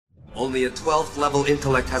Only a 12th level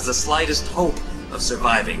intellect has the slightest hope of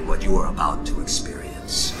surviving what you are about to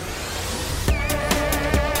experience.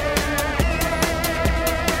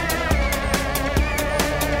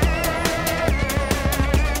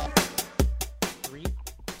 3,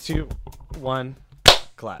 2, 1,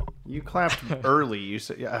 clap. You clapped early. You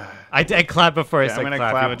said, yeah. I clap before I Yeah, said I'm gonna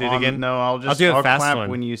clap. You want to do it again? No, I'll do a fast clap one.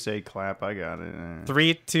 when you say clap. I got it.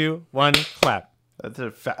 3, 2, 1, clap. That's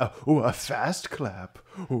a a fast clap.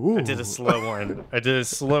 Ooh. I did a slow one. I did a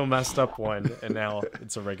slow, messed up one, and now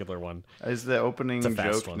it's a regular one. Is the opening It's a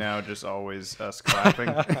fast joke one. now just always us clapping?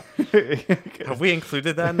 Have we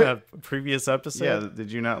included that in a previous episode? Yeah.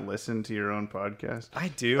 Did you not listen to your own podcast? I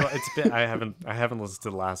do. It's been. I haven't listened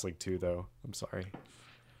to the last like 2 though. I'm sorry.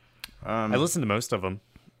 I listened to most of them.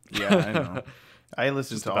 Yeah, I know. I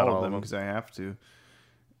listen Just to about all all of of them them. because I have to.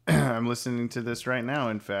 I'm listening to this right now.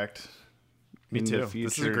 In fact, Me in the too. This is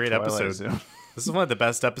a future great Twilight episode. Zone. This is one of the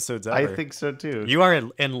best episodes ever. I think so too. You are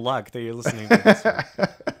in luck that you're listening to this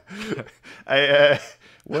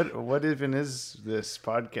one. What even is this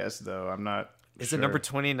podcast though? I'm not. Is sure. it number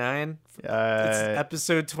 29? It's Uh,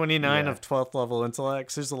 episode 29 yeah. of 12th Level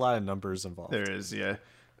Intellects. There's a lot of numbers involved. there is, yeah.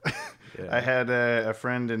 Yeah. I had a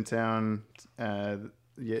friend in town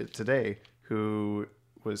today who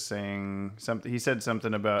was saying something. He said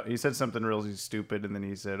something really stupid, and then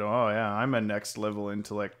he said, "Oh yeah, I'm a next level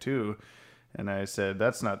intellect too." And I said,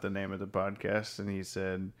 "That's not the name of the podcast." And he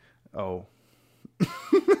said, "Oh."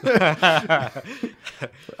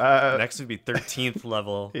 Next would be 13th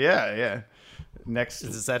level. Yeah. Next,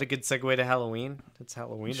 Is that a good segue to Halloween? It's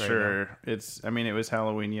Halloween right now. sure. It was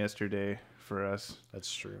Halloween yesterday for us.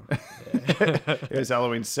 That's true. It was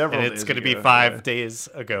Halloween several And days it's going to be ago. 5 days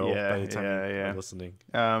ago Yeah, by the time yeah. you're listening.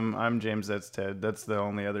 I'm James. That's Ted. That's the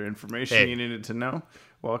only other information Hey. you needed to know.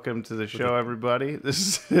 Welcome to the show, everybody. This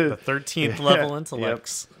is The 13th level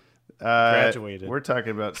intellects. graduated. We're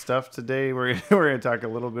talking about stuff today. We're going to talk a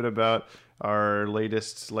little bit about our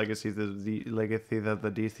latest Legacy of the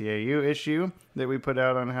DCAU issue that we put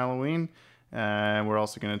out on Halloween. And we're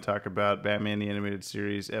also going to talk about Batman the Animated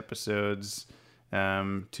Series episodes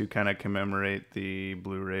to kind of commemorate the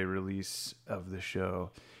Blu-ray release of the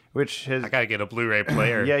show, which has I got to get a Blu-ray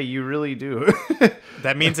player. yeah, you really do.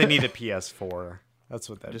 That means I need a PS4. That's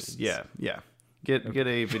what that means. Yeah. Get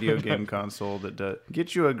a video game console that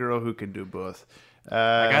get you a girl who can do both.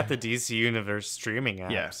 I got the DC Universe streaming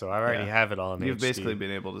app, yeah, so I already yeah. have it all in You've HD. basically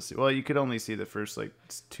been able to see. Well, you could only see the first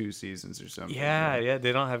 2 seasons or something. Yeah,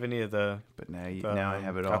 they don't have any of the... But now I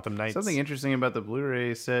have it all. Gotham Knights. Something interesting about the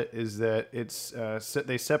Blu-ray set is that it's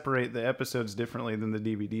they separate the episodes differently than the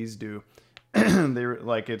DVDs do.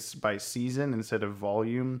 It's by season instead of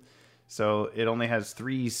volume. So it only has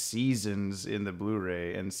 3 seasons in the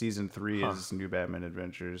Blu-ray, and season 3 is New Batman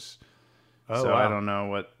Adventures. Oh, so wow. I don't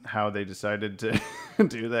know how they decided to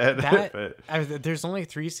do that. But There's only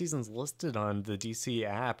 3 seasons listed on the DC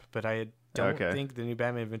app, but I don't Okay. think the New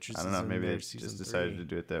Batman Adventures I don't know. is in Maybe there they season just decided 3. to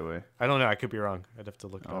do it that way. I don't know. I could be wrong. I'd have to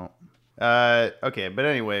look it up. Okay, but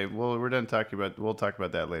anyway, we're done talking about. We'll talk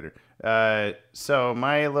about that later. So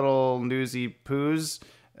my little newsy poos.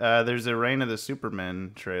 There's a Reign of the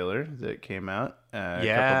Supermen trailer that came out a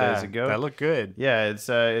couple days ago. That looked good. Yeah, it's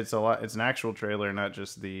a lot. It's an actual trailer, not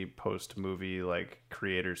just the post movie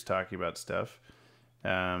creators talking about stuff.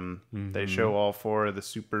 They show all 4 of the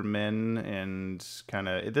Supermen and kind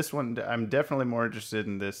of this one. I'm definitely more interested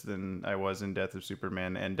in this than I was in Death of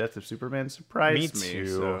Superman, and Death of Superman surprised me. too.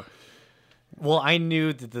 So. Well, I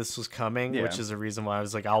knew that this was coming, Yeah. which is a reason why I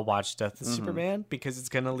was like, I'll watch Death of Superman because it's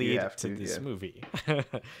going to lead have to to, this yeah. movie.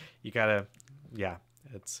 You gotta, yeah,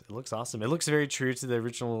 it looks awesome. It looks very true to the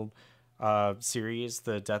original series,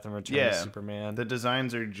 the Death and Return of Superman. The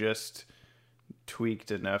designs are just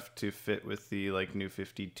tweaked enough to fit with the New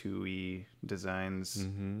 52e designs,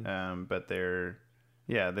 but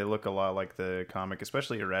they look a lot like the comic,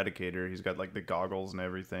 especially Eradicator. He's got the goggles and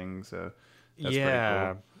everything, so that's pretty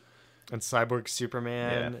cool. And Cyborg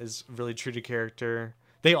Superman is really true to character.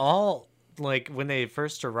 They all, when they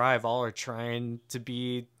first arrive, all are trying to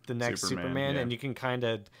be the next Superman, yeah. and you can kind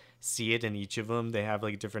of see it in each of them. They have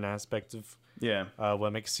different aspects of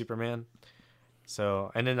what makes Superman.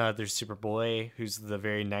 So, and then there's Superboy, who's the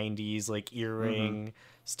very 90s earring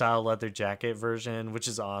style leather jacket version, which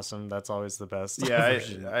is awesome. That's always the best. Yeah,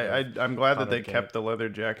 version I'm glad that they comic kept the leather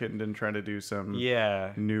jacket and didn't try to do some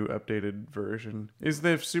yeah. new updated version. Is the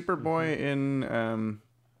Superboy in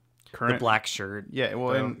current The black shirt. Yeah,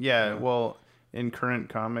 well, in current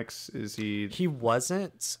comics, is he? He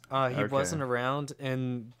wasn't. He wasn't around,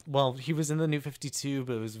 and he was in the New 52,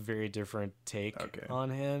 but it was a very different take on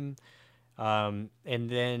him. And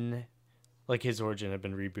then, like his origin had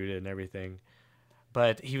been rebooted and everything.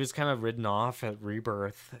 But he was kind of ridden off at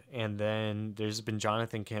Rebirth, and then there's been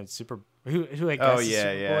Jonathan Kent, who I guess is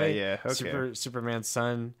Superboy, Okay. Superman's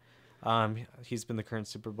son. He's been the current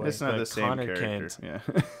Superboy. It's not the same Connor character.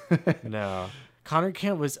 Kent, no. Connor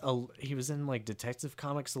Kent he was in like Detective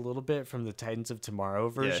Comics a little bit from the Titans of Tomorrow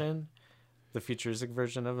version, the futuristic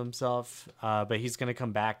version of himself. But he's gonna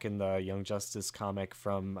come back in the Young Justice comic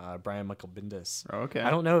from Brian Michael Bendis. Okay. I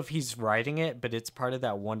don't know if he's writing it, but it's part of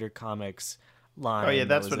that Wonder Comics line. Oh yeah,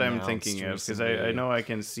 that's what I'm thinking of, because I know I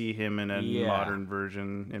can see him in a Yeah. modern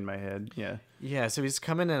version in my head. Yeah, so he's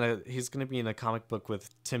coming he's going to be in a comic book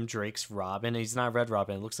with Tim Drake's Robin. He's not Red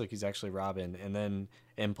Robin. It looks like he's actually Robin. And then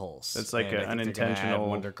Impulse. It's like an an unintentional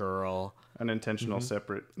Wonder Girl. Unintentional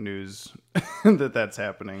separate news that's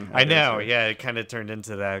happening. I know. Yeah, it kind of turned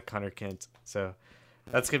into that Connor Kent. So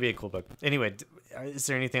that's going to be a cool book. Anyway, is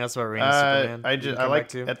there anything else about Reign of Superman? I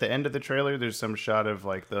like at the end of the trailer, there's some shot of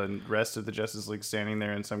like the rest of the Justice League standing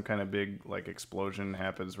there, and some kind of big like explosion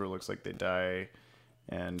happens where it looks like they die.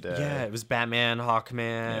 And it was Batman,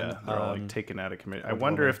 Hawkman. Yeah, they're all like taken out of commission. I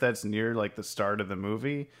wonder if that's near like the start of the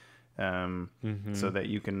movie, so that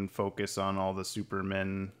you can focus on all the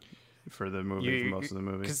Supermen for the movie, for most of the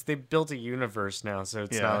movie. Because they built a universe now, so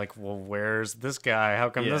it's not like, well, where's this guy? How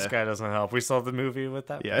come this guy doesn't help? We saw the movie with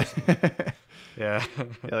that person. Yeah.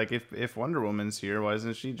 Like if Wonder Woman's here, why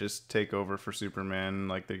doesn't she just take over for Superman?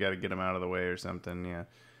 Like they got to get him out of the way or something. Yeah.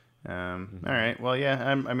 All right. Well, yeah.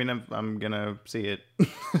 I'm gonna see it.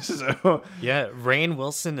 So yeah, Rainn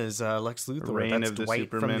Wilson is Lex Luthor. That's Dwight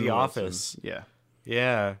from The Office. Yeah.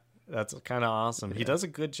 Yeah. That's kind of awesome. Yeah. He does a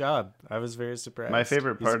good job. I was very surprised. My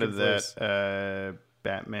favorite part of that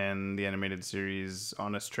Batman the Animated Series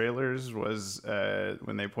Honest Trailers was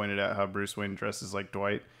when they pointed out how Bruce Wayne dresses like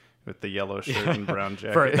Dwight with the yellow shirt and brown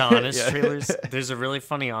jacket. For the Honest Trailers, there's a really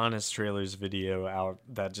funny Honest Trailers video out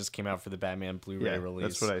that just came out for the Batman Blu-ray release.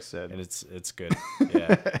 That's what I said. And it's good.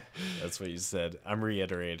 Yeah, that's what you said. I'm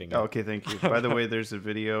reiterating it. Okay, thank you. By the way, there's a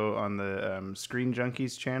video on the Screen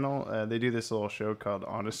Junkies channel. They do this little show called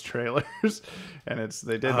Honest Trailers, and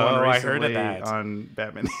they did one recently I heard of that. on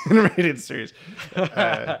Batman the Animated Series.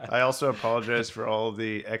 I also apologize for all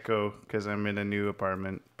the echo because I'm in a new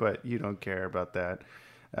apartment, but you don't care about that.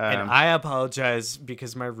 And I apologize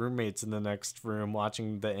because my roommate's in the next room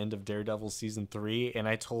watching the end of Daredevil season 3, and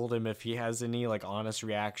I told him if he has any like honest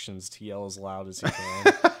reactions to yell as loud as he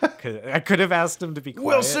can. I could have asked him to be quiet.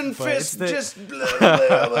 Wilson Fisk, just blah,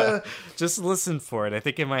 blah, blah. Just listen for it. I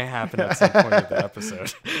think it might happen at some point of the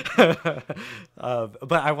episode.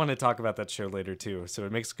 But I want to talk about that show later too, so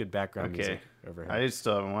it makes good background music over here. I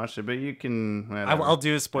still haven't watched it, but you can. I'll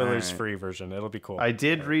do a spoilers-free version. It'll be cool. I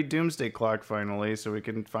did read Doomsday Clock finally, so we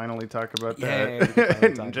can finally talk about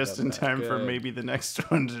that. Just in time for maybe the next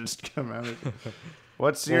one to just come out.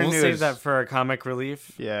 What's your news? We'll save that for a comic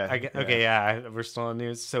relief. Yeah. We're still on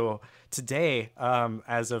news. So today,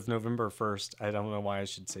 as of November 1st, I don't know why I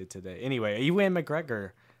should say today. Anyway, Ewan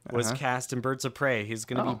McGregor was cast in Birds of Prey. He's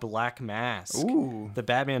going to be Black Mask. Ooh. The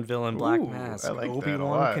Batman villain Black Mask. I like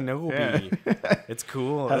Obi-Wan Kenobi. Yeah. It's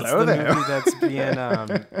cool. Hello it's the there. movie that's being,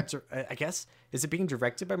 I guess, is it being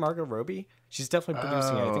directed by Margot Robbie? She's definitely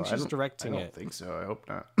producing it. I think she's directing it. I don't think so. I hope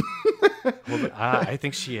not. I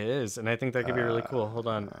think she is, and I think that could be really cool. Hold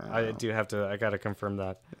on. I got to confirm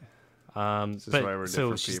that. This is why we're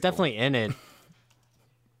different she's people. definitely in it.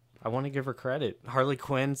 I want to give her credit. Harley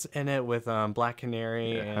Quinn's in it with Black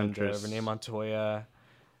Canary and Renee Montoya.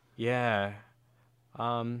 Yeah.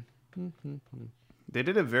 They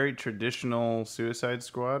did a very traditional Suicide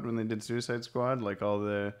Squad when they did Suicide Squad, like all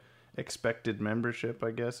the expected membership,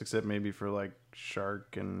 I guess, except maybe for like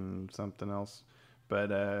Shark and something else. But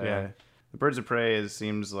the Birds of Prey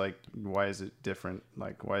seems like, why is it different?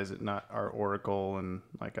 Like, why is it not our Oracle and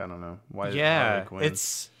like, I don't know, why is it Harley Quinn?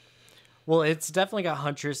 It's definitely got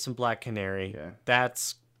Huntress and Black Canary. Yeah.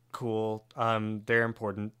 That's cool. They're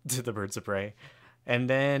important to the Birds of Prey. And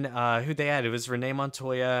then who they had? It was Renee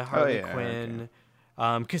Montoya, Harley Quinn,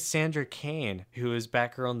 Cassandra Cain, who was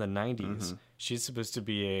Batgirl in the 90s. Mm-hmm. She's supposed to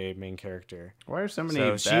be a main character. Why are so many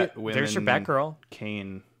women there's your Batgirl.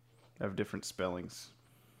 Cain have different spellings?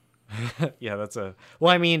 Yeah,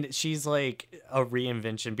 well, I mean, she's like a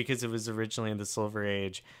reinvention because it was originally in the Silver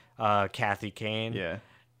Age. Kathy Kane. Yeah.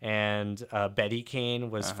 And Betty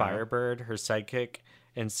Kane was Firebird, her sidekick.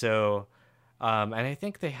 And so, and I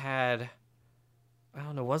think they had, I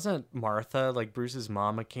don't know, wasn't Martha like Bruce's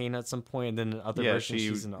mama Kane at some point? And then in other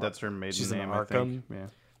versions, that's her maiden she's name, in Arkham. I think. Yeah.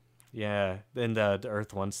 Yeah. In the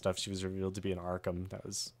Earth 1 stuff, she was revealed to be an Arkham. That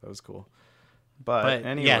was cool. But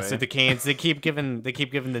anyway, yeah. So the Kanes, they keep giving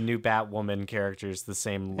the new Batwoman characters the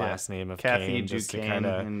same last name of Kathy Kane, just to kind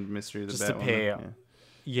Duquesne of in Mystery of the just Batwoman. to pay.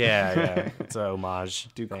 Yeah, it's a homage.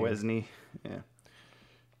 Duquesne, yeah.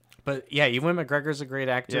 But yeah, Ewan McGregor's a great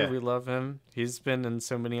actor. Yeah. We love him. He's been in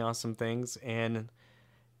so many awesome things, and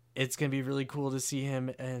it's gonna be really cool to see him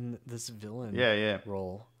in this villain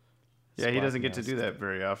role. Yeah, he doesn't get to do that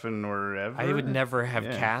very often or ever. I would never have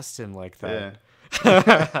cast him like that.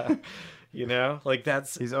 Yeah. You know, like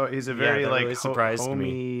that's he's a very like really surprised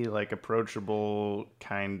homey, like approachable,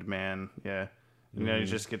 kind man. Yeah, you know, he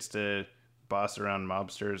just gets to boss around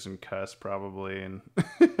mobsters and cuss probably and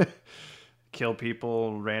kill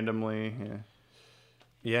people randomly.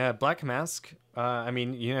 Yeah, Black Mask. I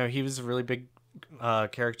mean, you know, he was a really big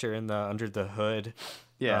character in the Under the Hood.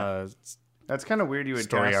 Yeah, that's kind of weird. You would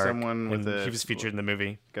story cast arc, someone with he was featured in the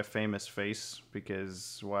movie, like a famous face,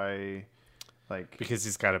 because why? Like, because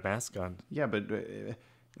he's got a mask on. Yeah, but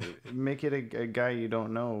make it a guy you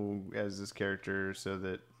don't know as this character, so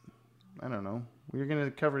that I don't know. You're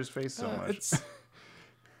gonna cover his face so much.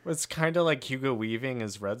 It's kind of like Hugo Weaving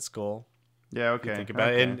as Red Skull. Yeah, okay. Think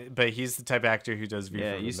about it, but he's the type of actor who does.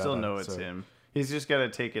 Yeah, you still know it's him. He's just got to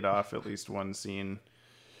take it off at least one scene.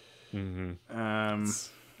 Mm-hmm.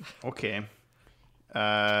 Okay.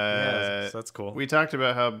 Yeah, so that's cool. We talked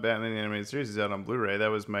about how Batman the Animated Series is out on Blu-ray. That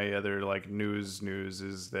was my other like news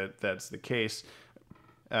is that's the case.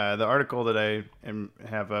 The article that I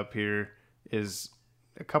have up here is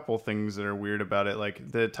a couple things that are weird about it. Like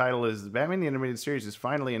the title is Batman the Animated Series is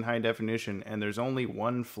finally in high definition, and there's only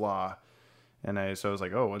one flaw. And I was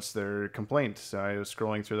like, oh, what's their complaint? So I was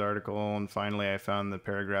scrolling through the article, and finally I found the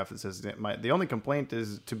paragraph that says, the only complaint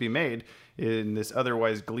is to be made in this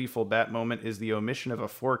otherwise gleeful Bat moment is the omission of a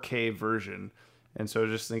 4K version. And so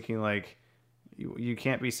just thinking, like, you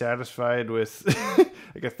can't be satisfied with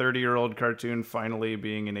like a 30-year-old cartoon finally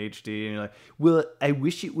being in HD. And you're like, well, I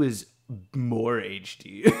wish it was more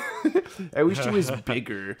HD. I wish it was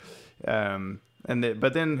bigger.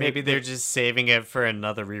 But then maybe they're just saving it for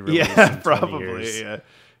another re-release. Yeah, in probably. 20 years.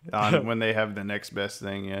 Yeah, when they have the next best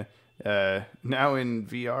thing. Yeah, now in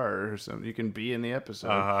VR or something, you can be in the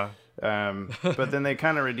episode. But then they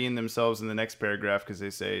kind of redeem themselves in the next paragraph because they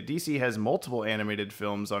say DC has multiple animated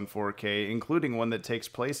films on 4K, including one that takes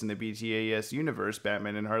place in the BTAS universe,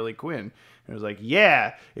 Batman and Harley Quinn. And I was like,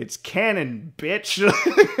 yeah, it's canon, bitch.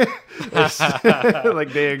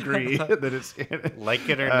 Like they agree that it's canon. Like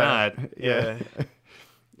it or not. Yeah.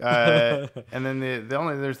 And then the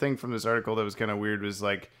only other thing from this article that was kind of weird was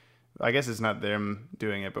like, I guess it's not them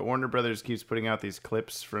doing it, but Warner Brothers keeps putting out these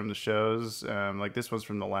clips from the shows. Like this one's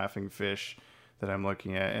from The Laughing Fish that I'm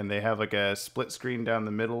looking at, and they have like a split screen down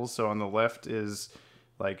the middle. So on the left is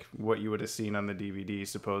like what you would have seen on the DVD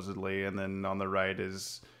supposedly, and then on the right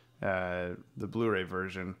is the Blu-ray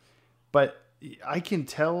version. But I can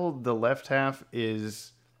tell the left half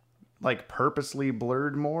is like purposely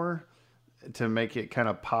blurred more to make it kind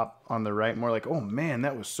of pop on the right more, like, oh man,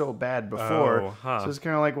 that was so bad before. So it's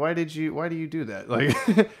kind of like, why do you do that? Like,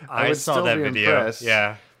 I would saw that video. Impressed.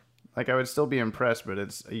 Yeah, like I would still be impressed, but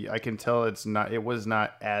I can tell it was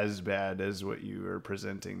not as bad as what you were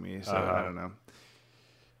presenting me. So I don't know.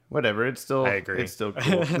 Whatever. I agree. It's still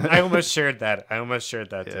cool. I almost shared that.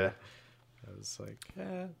 Too. I was like,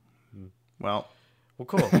 Well,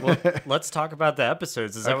 cool. Well, let's talk about the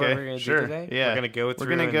episodes. Is that what we're going to do today? Yeah. We're going to go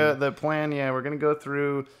through. The plan, we're going to go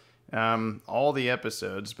through all the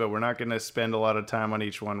episodes, but we're not going to spend a lot of time on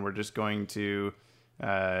each one. We're just going to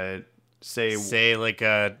say like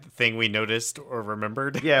a thing we noticed or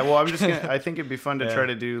remembered. Yeah, well, I think it'd be fun to try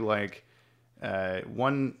to do like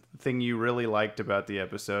one thing you really liked about the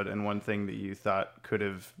episode and one thing that you thought could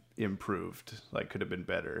have improved, like could have been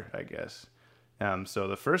better, I guess. So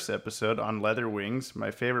the first episode on Leather Wings, my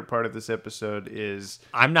favorite part of this episode is...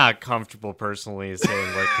 I'm not comfortable personally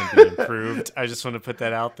saying what can be improved. I just want to put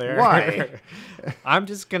that out there. Why? I'm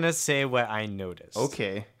just going to say what I noticed.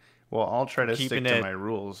 Okay. Well, I'll try to stick to my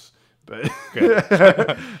rules. But good.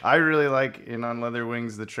 I really like On Leather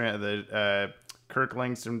Wings the Kirk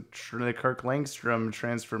Langstrom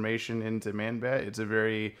transformation into Man-Bat.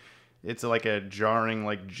 It's like a jarring,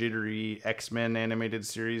 like jittery X-Men animated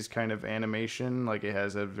series kind of animation. Like it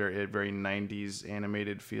has a very 90s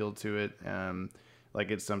animated feel to it. Like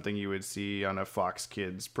it's something you would see on a Fox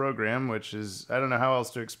Kids program, which is, I don't know how else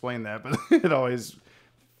to explain that, but it always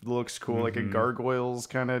looks cool. Like a Gargoyles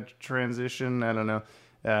kind of transition. I don't know.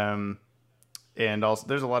 And also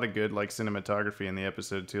there's a lot of good like cinematography in the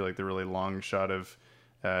episode too. Like the really long shot of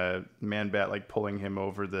Man-Bat like pulling him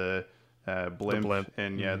over the blimp,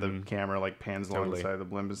 and the camera like pans along the side of the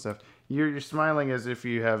blimp and stuff. You're smiling as if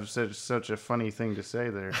you have such a funny thing to say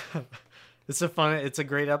there. It's a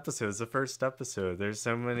great episode. It's the first episode. There's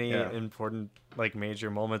so many important, like, major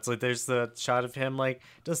moments. Like, there's the shot of him, like,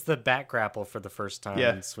 does the bat grapple for the first time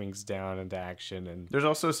and swings down into action. And there's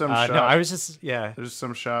also some shot. No, I was just, There's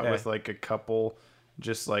some shot with, like, a couple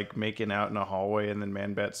just, like, making out in a hallway, and then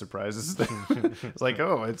Man-Bat surprises them. It's like,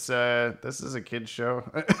 oh, this is a kid's show.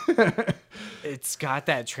 It's got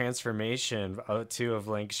that transformation too of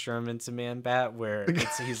Langstrom into Man-Bat, where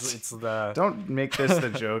it's the. Don't make this the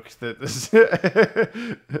joke that this.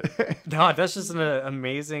 No, that's just an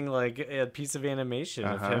amazing a piece of animation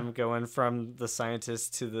of him going from the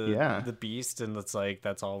scientist to the beast, and it's like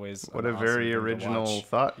that's always what a very original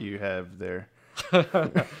thought you have there.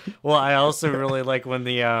 Well, I also really like when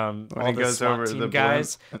the all the SWAT team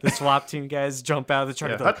guys, the SWAT team guys jump out of the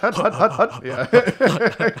truck. Hut.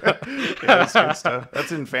 That's good stuff.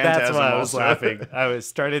 That's in Phantasm. That's why I was laughing. I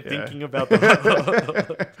started thinking about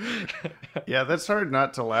the. Yeah, that's hard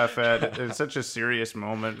not to laugh at. It's such a serious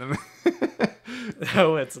moment.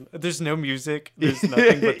 No, there's no music. There's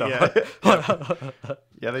nothing but the.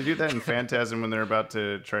 Yeah, they do that in Phantasm when they're about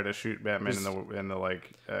to try to shoot Batman in the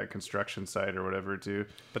construction site or whatever too.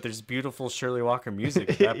 But there's beautiful Shirley Walker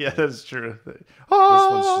music. At that that's true. This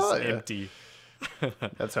one's just empty.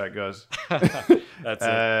 That's how it goes. That's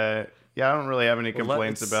it. Yeah, I don't really have any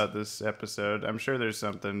complaints about this episode. I'm sure there's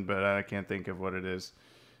something, but I can't think of what it is.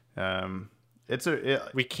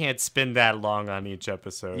 We can't spend that long on each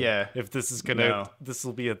episode. Yeah. If this is this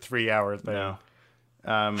will be a 3-hour thing. No.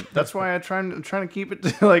 That's why I'm trying to keep it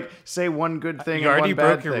to say one good thing. You already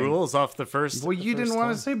broke your rules off the first. Well, you didn't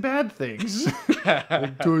want to say bad things.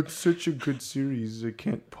 It's such a good series. I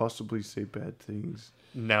can't possibly say bad things.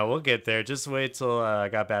 No, we'll get there. Just wait till I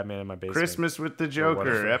got Batman in my basement. Christmas with the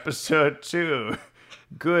Joker, episode 2.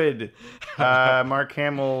 Good. Mark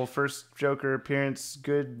Hamill, first Joker appearance.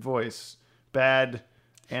 Good voice. Bad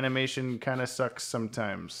animation kind of sucks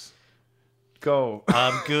sometimes. Go.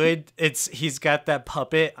 Good. He's got that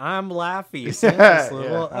puppet. I'm Laffy.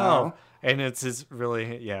 And it's his really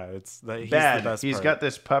he's bad. The best He's part. got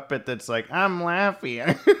this puppet that's like I'm Laffy.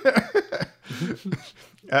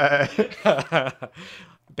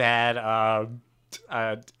 Bad.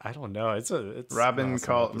 I don't know. It's Robin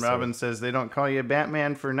Robin says they don't call you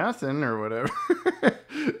Batman for nothing or whatever.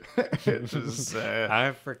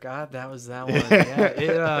 I forgot that was that one.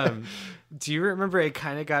 Yeah. Do you remember it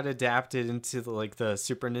kind of got adapted into the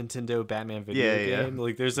Super Nintendo Batman video game?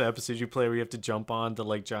 Like there's an episode you play where you have to jump on the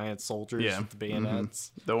giant soldiers with the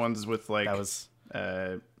bayonets. The ones with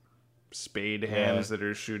spade hands that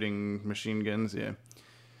are shooting machine guns. Yeah.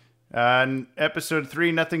 Episode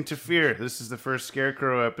 3, Nothing to Fear. This is the first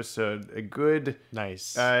Scarecrow episode. A good,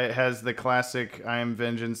 nice. It has the classic "I am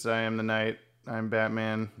vengeance, I am the night, I'm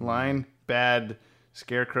Batman" line. Bad.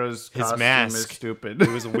 Scarecrow's costume mask is stupid. It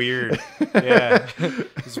was weird. Yeah,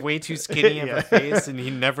 he's way too skinny of a face, and he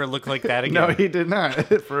never looked like that again. No, he did not.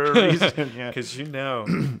 For a reason. Yeah, because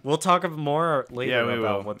we'll talk more later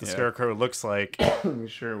about what the Scarecrow looks like. We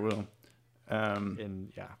sure will.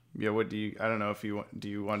 What do you? I don't know if you want. Do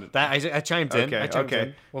you want to? That I chimed in.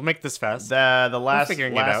 In. We'll make this fast. The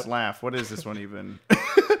last laugh. What is this one even?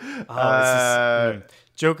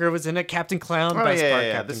 Joker was in it. Captain Clown. Best part,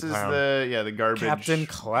 Captain This Clown. is the garbage. Captain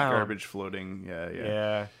Clown. Garbage floating.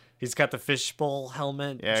 Yeah. He's got the fishbowl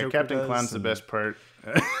helmet. Yeah, Joker Captain Clown's the best part.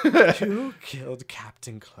 Who killed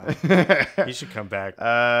Captain Clown? He should come back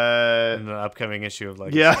in the upcoming issue of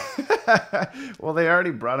Legacy. Yeah. Well, they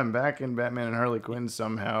already brought him back in Batman and Harley Quinn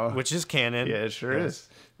somehow. Which is canon. Yeah, it sure is.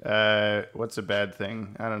 What's a bad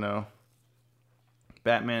thing? I don't know.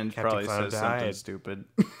 Batman probably says something stupid.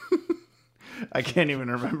 I can't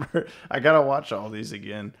even remember. I gotta watch all these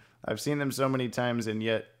again. I've seen them so many times and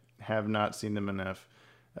yet have not seen them enough.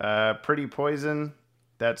 Pretty Poison.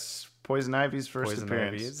 That's Poison Ivy's first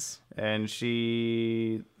appearance. And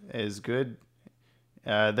she is good.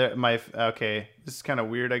 This is kind of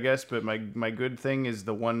weird, I guess, but my good thing is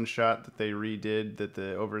the one shot that they redid that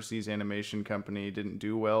the overseas animation company didn't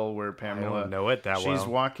do well, where Pamela. I don't know it that well. She's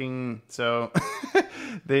walking, so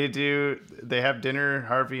they have dinner,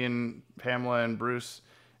 Harvey and Pamela and Bruce,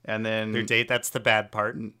 and then their date. That's the bad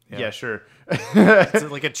part. Yeah, sure. It's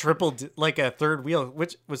like a third wheel.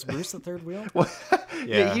 Which was Bruce the third wheel? Well,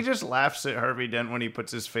 yeah, he just laughs at Harvey Dent when he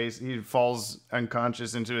puts his face. He falls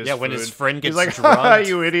unconscious into his food. When his friend gets like, drugged.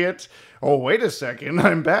 You idiot! Oh, wait a second,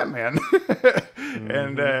 I'm Batman.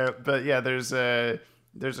 And but yeah, there's a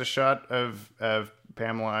shot of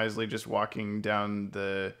Pamela Isley just walking down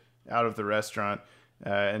out of the restaurant,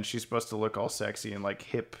 and she's supposed to look all sexy and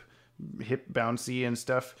hip hip bouncy and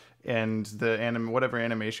stuff. And the whatever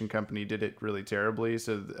animation company did it really terribly.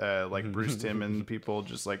 So like Bruce Timm and people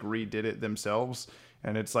just like redid it themselves.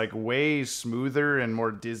 And it's like way smoother and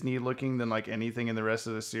more Disney looking than like anything in the rest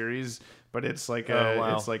of the series. But it's like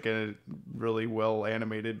it's like a really well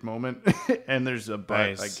animated moment. And there's a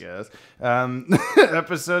butt, nice. I guess.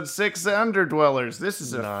 Episode 6, The Underdwellers. This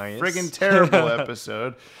is a friggin' terrible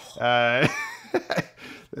episode.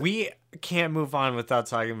 We can't move on without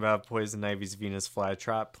talking about Poison Ivy's Venus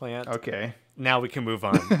flytrap plant. Okay. Now we can move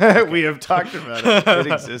on. Okay. We have talked about it.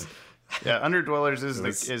 It exists. Yeah, Underdwellers is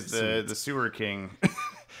the sewer king.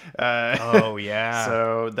 Oh yeah.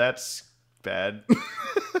 So that's bad.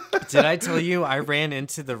 Did I tell you I ran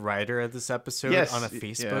into the writer of this episode on a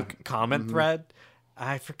Facebook comment thread?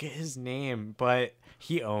 I forget his name, but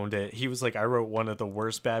he owned it. He was like, I wrote one of the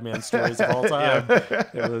worst Batman stories of all time.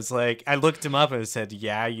 It was like, I looked him up and it said,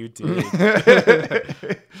 yeah, you did.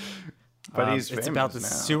 But it's about the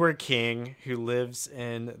sewer king who lives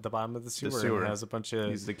in the bottom of the sewer and has a bunch of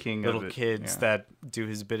little kids that do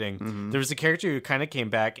his bidding. There was a character who kind of came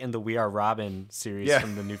back in the We Are Robin series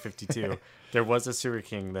from the New 52. There was a sewer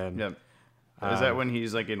king then. Yep. Is that when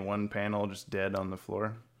he's like in one panel just dead on the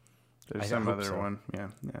floor? There's some other one. Yeah.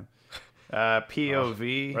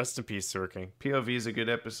 POV. Rest in peace, Sewer King. POV is a good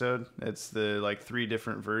episode. It's the like 3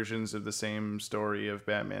 different versions of the same story of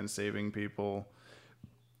Batman saving people.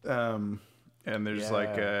 And there's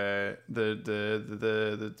like the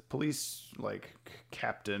police like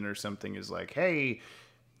captain or something is like, hey,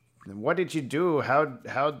 what did you do?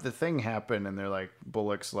 How'd the thing happen? And they're like,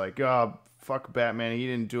 Bullock's like, oh, fuck Batman. He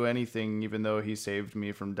didn't do anything, even though he saved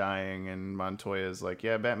me from dying. And Montoya's like,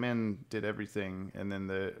 yeah, Batman did everything. And then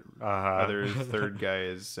the other third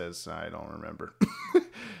guy says, I don't remember.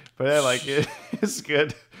 But I like it. It's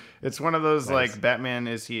good. It's one of those like Batman.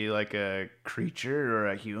 Is he like a creature or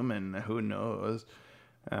a human? Who knows?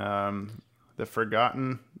 The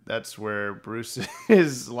Forgotten. That's where Bruce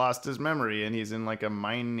is lost his memory and he's in like a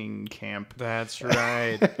mining camp. That's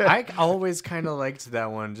right. I always kind of liked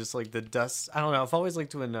that one. Just like the dust. I don't know. I've always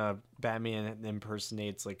liked when Batman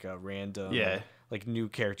impersonates like a random, like new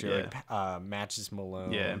character, like Matches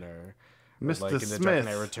Malone or Mr. like in the Dark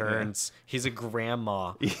Knight Returns, he's a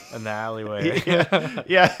grandma in the alleyway.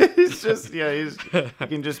 He's just he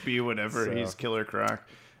can just be whatever. So, he's Killer Croc.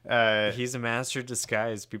 He's a master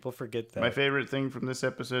disguise. People forget that. My favorite thing from this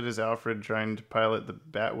episode is Alfred trying to pilot the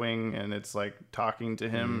Batwing, and it's like talking to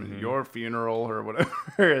him, your funeral or whatever,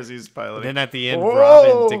 as he's piloting. And then at the end,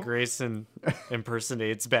 Robin Dick Grayson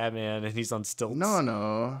impersonates Batman, and he's on stilts.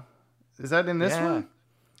 No, is that in this one?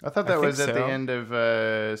 I thought that was at the end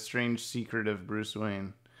of Strange Secret of Bruce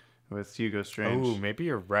Wayne with Hugo Strange. Oh, maybe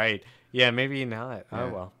you're right. Yeah, maybe not. Yeah. Oh,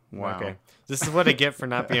 well. Wow. Okay. This is what I get for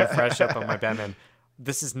not being fresh up on my Batman.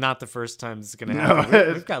 This is not the first time this is going to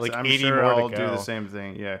happen. We've got like 80 more to go. I'll do the same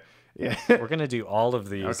thing. Yeah. We're going to do all of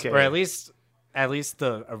these. Or at least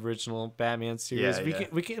the original Batman series.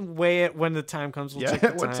 We can weigh it when the time comes. We'll check the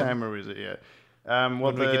time. What time is it? Yeah.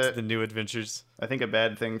 When we get to the new adventures. I think a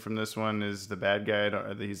bad thing from this one is the bad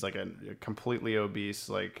guy. He's like a completely obese,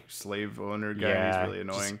 like slave owner guy. Yeah, he's really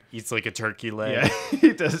annoying. Eats like a turkey leg. Yeah,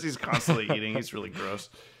 he does. He's constantly eating. He's really gross.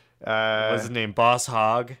 What's his name? Boss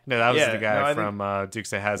Hog? No, that was the guy from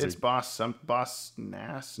Dukes of Hazzard. It's Boss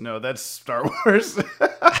Nass. No, that's Star Wars.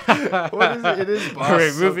 What is it? It is Boss. All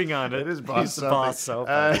right, moving on. It is Boss. He's Boss.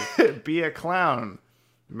 So be a clown.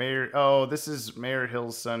 This is Mayor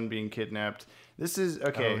Hill's son being kidnapped. This is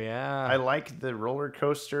okay. Oh, yeah. I like the roller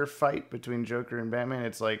coaster fight between Joker and Batman.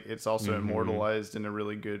 It's like it's also immortalized in a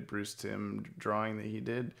really good Bruce Timm drawing that he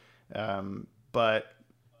did. But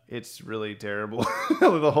it's really terrible.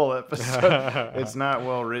 The whole episode. It's not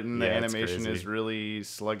well written. The animation is really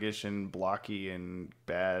sluggish and blocky and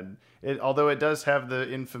bad. Although it does have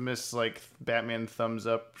the infamous like Batman thumbs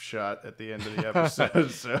up shot at the end of the episode.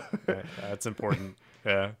 So that's important.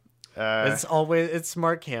 Yeah. It's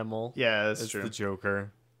Mark Hamill. Yeah, that's it's true. The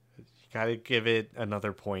Joker. You gotta give it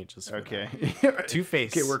another point just for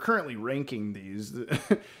Two-Face. Okay, we're currently ranking these.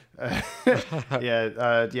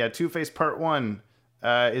 Two-Face Part 1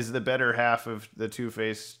 is the better half of the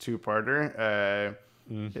Two-Face two-parter.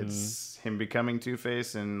 It's him becoming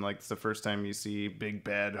Two-Face, and like it's the first time you see Big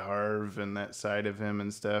Bad Harv and that side of him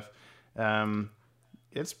and stuff.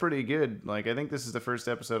 It's pretty good. Like I think this is the first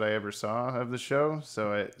episode I ever saw of the show,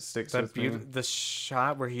 so it sticks with me. The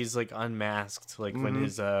shot where he's like unmasked, like when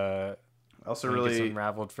his also really gets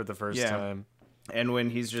unraveled for the first time, and when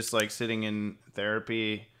he's just like sitting in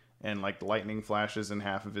therapy and like lightning flashes and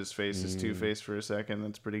half of his face is Two-Face for a second.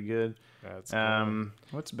 That's pretty good. That's cool.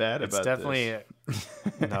 What's bad about this? It's definitely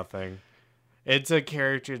nothing. It's a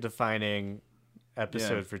character defining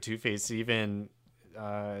episode for Two-Face, even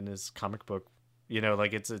in his comic book.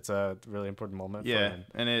 Like it's a really important moment for him.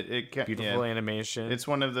 And it beautiful animation. It's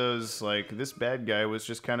one of those, like, this bad guy was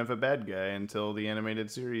just kind of a bad guy until the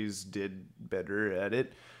animated series did better at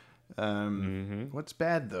it. What's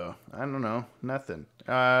bad though? I don't know. Nothing.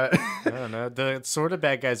 I don't know. The sort of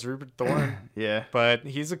bad guy's Rupert Thorne. Yeah, but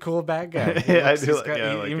he's a cool bad guy.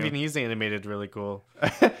 Even he's animated really cool.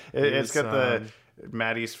 It's got the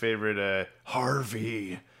Maddie's favorite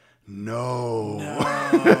Harvey. No.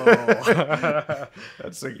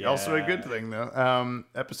 That's also a good thing though.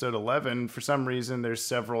 Episode 11. For some reason, there's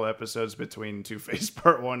several episodes between Two-Face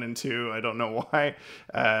Part 1 and 2. I don't know why.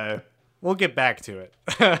 We'll get back to it.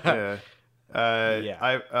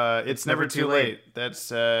 It's Never Too Late.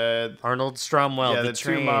 That's Arnold Stromwell, the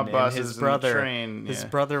two mob bosses, his brother. Train. His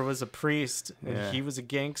brother was a priest, and he was a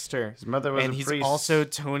gangster. His mother was and a he's priest. also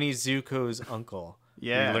Tony Zuko's uncle.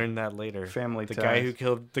 Yeah, we learned that later. Family the ties. guy who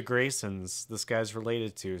killed the Graysons. This guy's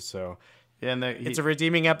related to. So, it's a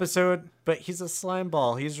redeeming episode. But he's a slime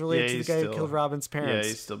ball. He's related to the guy who killed Robin's parents.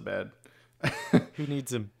 Yeah, he's still bad. Who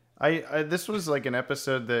needs him? This was like an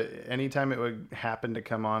episode that anytime it would happen to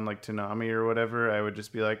come on, like Toonami or whatever, I would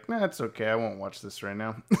just be like, nah, it's okay. I won't watch this right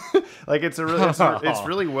now. Like it's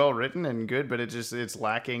really well written and good, but it's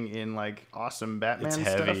lacking in like awesome Batman stuff.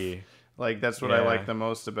 It's heavy. Like that's what I like the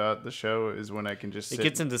most about the show is when I can just sit. It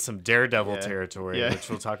gets into some Daredevil territory,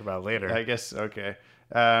 which we'll talk about later. I guess okay.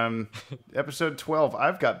 Episode 12.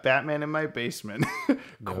 I've got Batman in my basement.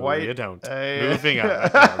 No, you don't. Moving on.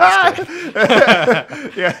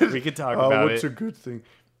 We could talk about what's a good thing?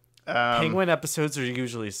 Penguin episodes are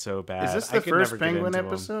usually so bad. Is this the first Penguin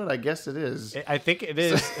episode? I guess it is. I think it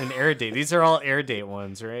is an air date. These are all air date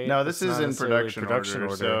ones, right? No, this is in production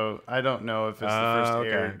order. So I don't know if it's the first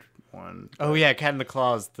aired one. Oh yeah, Cat in the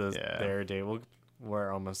Claw is the air date.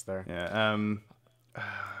 We're almost there. Yeah.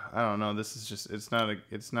 I don't know. This is just it's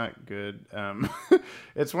not good.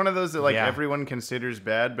 It's one of those that everyone considers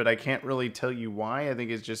bad, but I can't really tell you why. I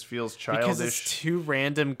think it just feels childish. Because it's two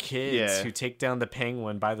random kids who take down the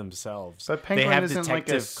Penguin by themselves. But Penguin isn't like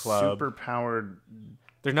a super powered.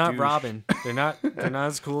 They're not Robin. They're not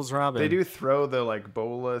as cool as Robin. They do throw the like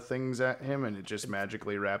bola things at him, and it just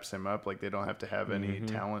magically wraps him up. Like they don't have to have any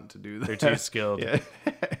talent to do that. They're too skilled.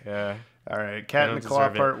 Yeah. All right, Cat in the Claw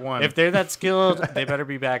Part 1. If they're that skilled, they better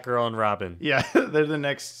be Batgirl and Robin. Yeah, they're the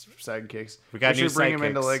next sidekicks. We should bring them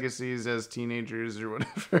into Legacies as teenagers or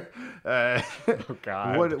whatever. Oh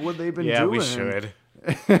God, what they've been doing? Yeah, we should.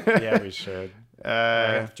 Yeah, we should.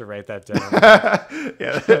 I have to write that down.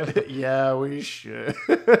 Yeah, we should.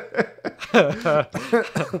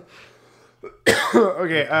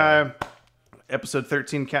 Okay. Episode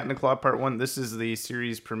 13, Cat in the Claw Part 1. This is the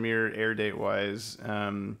series premiere air date wise.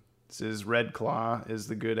 This is Red Claw is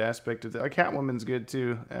the good aspect of it. Catwoman's good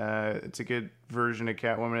too. It's a good version of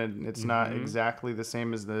Catwoman. It's not exactly the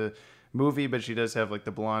same as the movie, but she does have like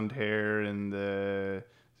the blonde hair and the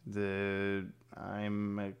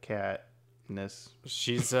I'm a catness.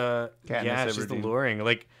 She's she's alluring.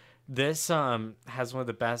 Like this has one of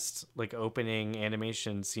the best like opening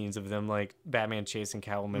animation scenes of them like Batman chasing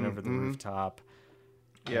Catwoman over the rooftop.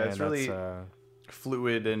 Yeah, it's really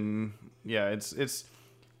fluid and it's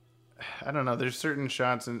I don't know. There's certain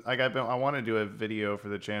shots and like I want to do a video for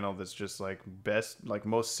the channel that's just like best like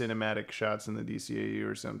most cinematic shots in the DCAU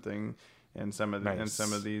or something, and some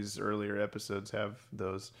of these earlier episodes have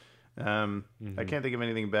those. I can't think of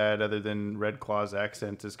anything bad other than Red Claw's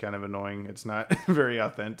accent is kind of annoying. It's not very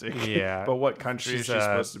authentic. Yeah. But what country is she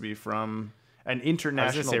supposed to be from? An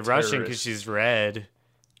international. I was gonna say Russian because she's red.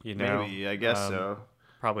 You know, maybe I guess so.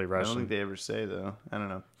 Probably Russian. I don't think they ever say though. I don't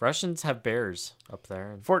know. Russians have bears up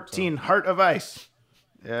there. 14, Heart of Ice.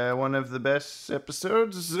 One of the best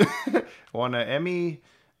episodes. Won an Emmy.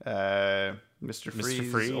 Mr.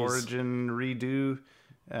 Freeze origin redo.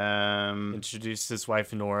 Introduced his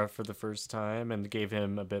wife Nora for the first time and gave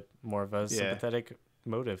him a bit more of a sympathetic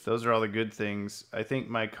motive. Those are all the good things. I think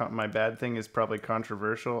my bad thing is probably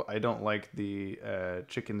controversial. I don't like the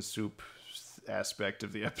chicken soup aspect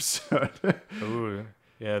of the episode. Ooh.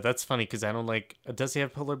 Yeah, that's funny because I don't like... Does he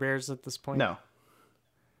have polar bears at this point? No.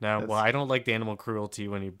 Well, I don't like the animal cruelty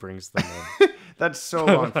when he brings them in. That's so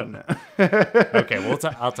long from now. Okay,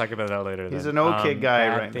 I'll talk about that later. He's an okay guy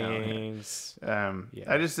right things. now.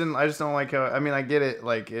 I just don't like how. I mean, I get it.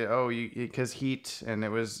 Like, because Heat and it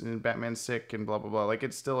was Batman Sick and blah blah blah. Like,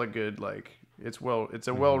 it's still a good like. It's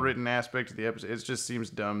a well written aspect of the episode. It just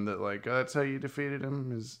seems dumb that like that's how you defeated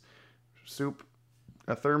him is soup,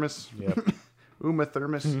 a thermos. Yep. Uma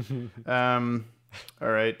thermos. All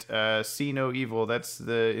right. See No Evil. That's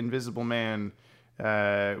the Invisible Man,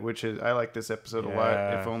 which is, I like this episode a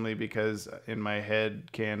lot, if only because in my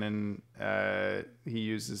head canon, he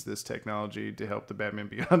uses this technology to help the Batman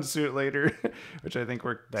Beyond suit later, which I think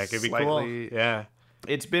worked That could be slightly, cool. Yeah.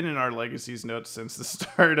 It's been in our Legacies notes since the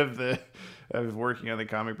start of working on the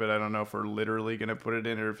comic, but I don't know if we're literally going to put it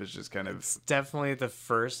in or if it's just kind of... It's definitely the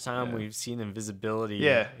first time we've seen invisibility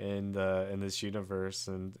in this universe,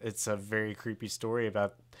 and it's a very creepy story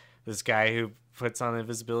about this guy who puts on an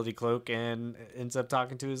invisibility cloak and ends up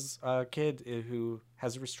talking to his kid who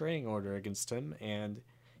has a restraining order against him, and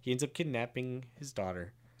he ends up kidnapping his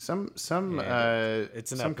daughter. Some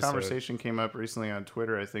conversation came up recently on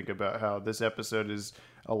Twitter, I think, about how this episode is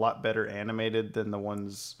a lot better animated than the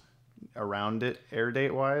ones around it, air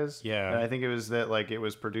date wise. Yeah, and I think it was that like it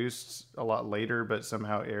was produced a lot later, but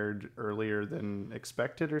somehow aired earlier than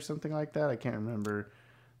expected, or something like that. I can't remember.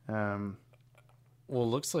 Well, it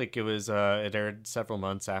looks like it was it aired several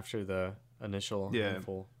months after the initial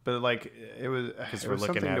handful. But like it was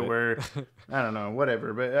something to where I don't know,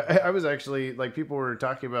 whatever. But I was actually like, people were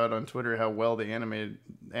talking about on Twitter how well the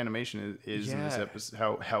animation is in this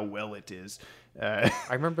episode, how well it is. I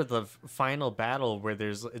remember the final battle where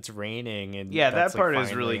it's raining, and that part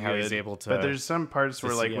is really good. How he's able to, but there's some parts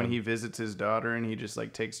where like when he visits his daughter and he just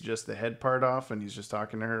like takes just the head part off and he's just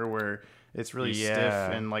talking to her, where it's really stiff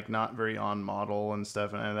and like not very on model and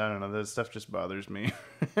stuff, and I don't know, that stuff just bothers me.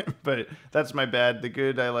 But that's my bad. The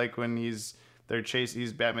good, I like when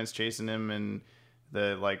Batman's chasing him, and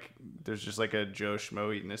there's just like a Joe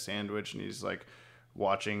Schmo eating a sandwich, and he's like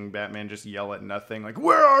watching Batman just yell at nothing, like,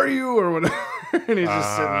 "Where are you?" or whatever, and he's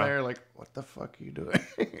just sitting there like, "What the fuck are you doing?"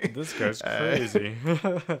 This guy's crazy.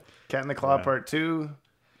 Cat in the Claw Part 2.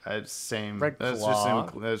 Same. That's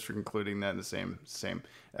just including that in the same.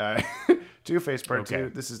 Two-Face Part 2.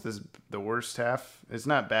 This is the worst half. It's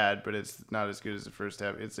not bad, but it's not as good as the first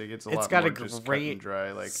half. It's a lot got more a just great cut and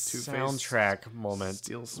dry, like Two-Face soundtrack moment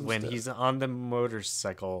when he's on the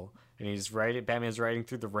motorcycle and Batman's riding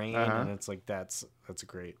through the rain, and it's like that's a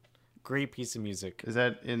great piece of music. Is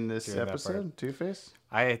that in this episode, Two-Face?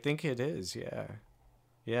 I think it is.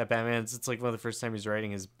 Yeah, Batman's. It's like one of the first time he's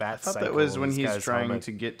riding his bat cycle. I thought that was when he's trying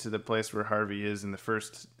to get to the place where Harvey is in the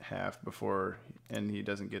first half and he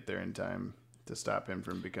doesn't get there in time to stop him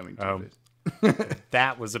from becoming Two-Face.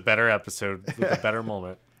 That was a better episode with a better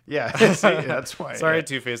moment. Yeah, that's why. Sorry,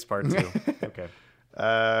 Two-Face Part 2. Okay.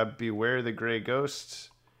 Beware the Gray Ghost.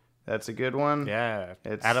 That's a good one. Yeah,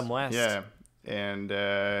 it's Adam West. Yeah, and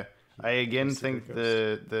I again think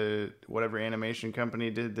the whatever animation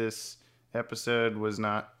company did this episode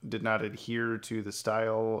did not adhere to the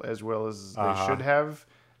style as well as they should have,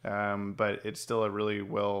 but it's still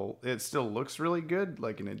it still looks really good,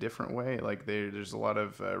 like in a different way. Like there's a lot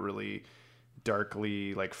of really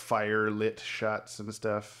darkly like fire lit shots and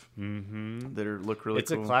stuff that look really cool.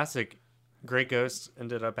 It's a classic. Great Ghost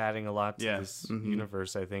ended up adding a lot to this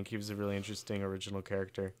universe. I think he was a really interesting original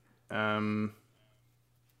character. I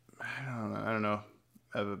don't know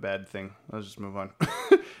of a bad thing. Let's just move on.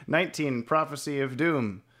 19, Prophecy of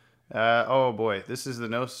Doom. Oh boy, this is the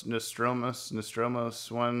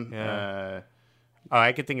Nostromos one. Yeah.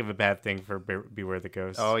 I could think of a bad thing for Beware the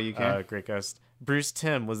Ghost. Oh, you can? Great Ghost. Bruce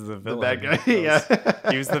Timm was the villain. The bad guy. Yeah,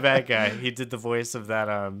 he was the bad guy. He did the voice of that.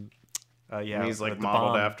 And he's like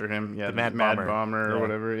modeled after him. Yeah, the Mad Bomber or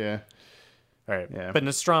whatever. Yeah. All right. Yeah. But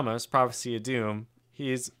Nostromos, Prophecy of Doom.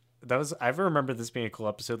 I remember this being a cool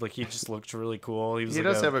episode. Like he just looked really cool. He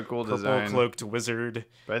does have a cool design. Cloaked wizard.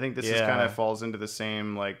 But I think this is kind of falls into the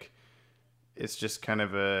same, like, it's just kind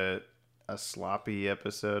of a sloppy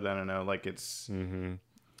episode. I don't know. Like it's,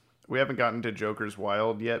 we haven't gotten to Joker's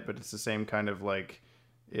Wild yet, but it's the same kind of like,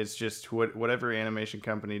 it's just whatever animation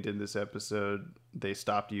company did this episode, they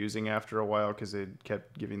stopped using after a while because it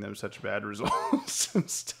kept giving them such bad results and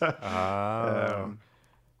stuff.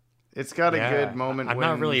 It's got a good moment. I'm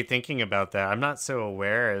not really thinking about that. I'm not so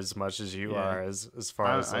aware as much as you are as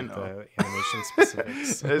far as like the animation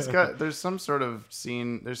specifics. There's some sort of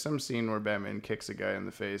scene. There's some scene where Batman kicks a guy in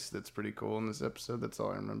the face. That's pretty cool in this episode. That's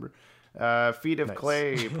all I remember. Feet of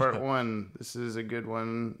Clay, Part 1. This is a good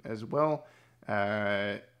one as well.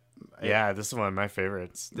 This is one of my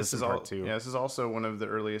favorites. This is Part 2. Yeah, this is also one of the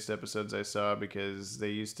earliest episodes I saw because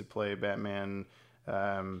they used to play Batman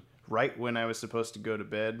right when I was supposed to go to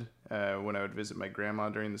bed, when I would visit my grandma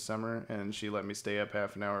during the summer, and she let me stay up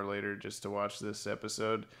half an hour later just to watch this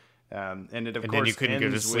episode. And then you couldn't go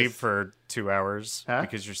to sleep for 2 hours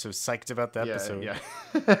because you're so psyched about the episode. Yeah.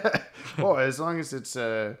 Well, as long as it's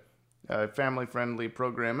family-friendly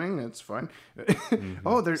programming. It's fine.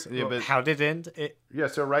 Oh, there's but how did it end? Yeah,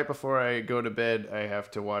 so right before I go to bed, I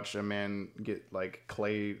have to watch a man get like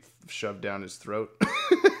clay shoved down his throat,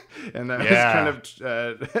 and that was kind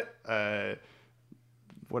of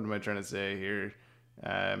what am I trying to say here?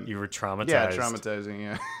 You were traumatized. Yeah, traumatizing.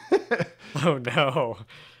 Yeah. Oh no!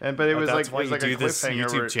 But it was that's like why it was like you a do this cliffhanger.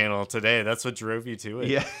 YouTube channel today. That's what drove you to it.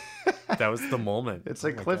 Yeah. That was the moment. It's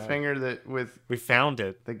like cliffhanger that with we found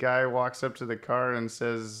it. The guy walks up to the car and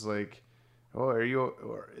says like, "Oh,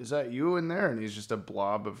 is that you in there?" And he's just a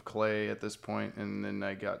blob of clay at this point. And then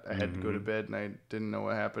I had to go to bed and I didn't know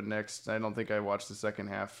what happened next. I don't think I watched the second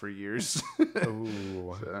half for years.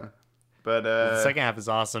 Ooh. So, but the second half is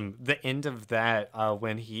awesome. The end of that,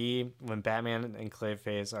 when Batman and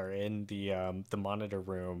Clayface are in the monitor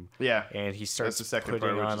room, and he starts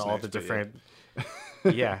putting on all the different.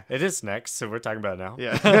 Yeah, it is next, so we're talking about it now.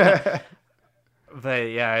 Yeah. But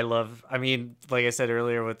yeah, I mean, like I said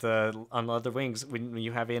earlier with On Leather Wings, when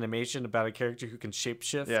you have animation about a character who can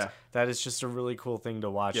shapeshift, that is just a really cool thing to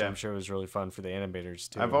watch. Yeah. I'm sure it was really fun for the animators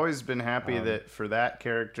too. I've always been happy that for that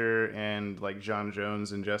character and like John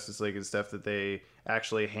Jones and Justice League and stuff that they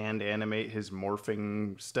actually hand animate his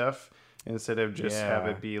morphing stuff instead of just have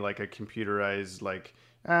it be like a computerized like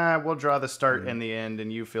we'll draw the start and the end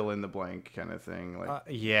and you fill in the blank kind of thing. Like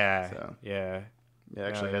It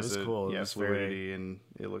actually has cool. fluidity and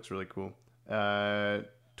it looks really cool.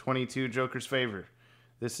 22 Joker's Favor.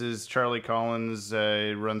 This is Charlie Collins.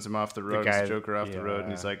 Runs him off the road. Joker off the road,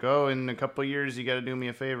 and he's like, "Oh, in a couple of years, you got to do me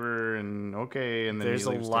a favor." And okay, and then there's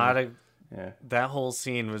a lot of that whole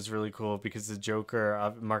scene was really cool because the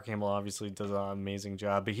Joker, Mark Hamill, obviously does an amazing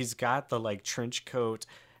job, but he's got the like trench coat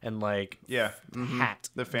and like hat,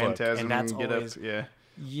 the Phantasm, and that's get always, up,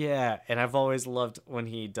 Yeah, and I've always loved when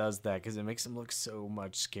he does that because it makes him look so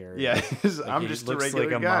much scarier. Yeah, like I'm just a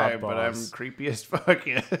regular guy, but I'm creepy as fuck.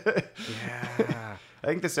 Yeah. I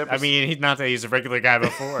think this episode... I mean, not that he's a regular guy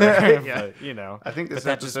before, but, you know. I think this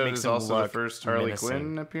episode is also the first Harley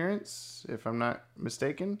Quinn appearance, if I'm not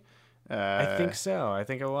mistaken. I think so. I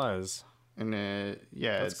think it was. And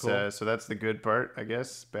that's cool. So that's the good part, I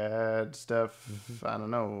guess. Bad stuff, I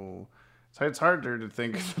don't know. So it's harder to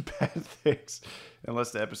think of the bad things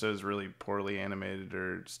unless the episode is really poorly animated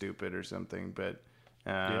or stupid or something. But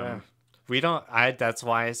we don't. That's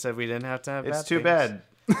why I said we didn't have to have. It's too bad.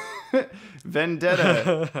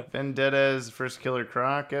 Vendetta. Vendetta's first Killer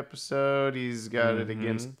Croc episode. He's got it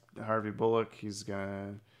against Harvey Bullock. He's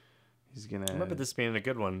gonna. I remember this being a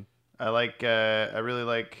good one. I really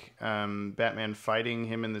like Batman fighting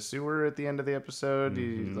him in the sewer at the end of the episode.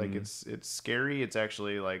 It's scary. It's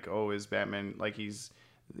actually like, oh, is Batman like he's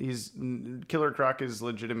Killer Croc is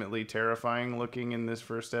legitimately terrifying looking in this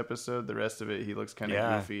first episode. The rest of it, he looks kind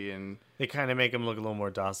of goofy and they kind of make him look a little more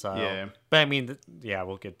docile. Yeah, but I mean,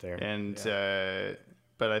 we'll get there. And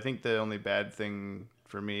but I think the only bad thing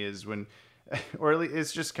for me is when, or at least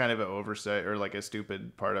it's just kind of an oversight or like a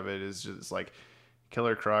stupid part of it is just like.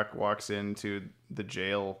 Killer Croc walks into the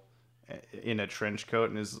jail in a trench coat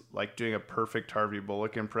and is like doing a perfect Harvey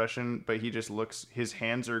Bullock impression, but he just looks, his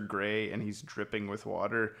hands are gray and he's dripping with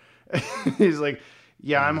water. He's like,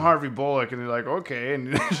 yeah, I'm Harvey Bullock. And they're like, okay.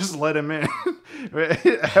 And just let him in.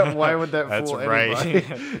 Why would that fool anybody?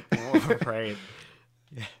 Right.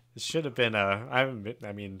 It should have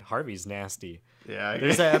been Harvey's nasty. Yeah,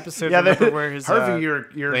 there's that episode where his Harvey,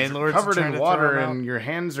 you're covered in water and your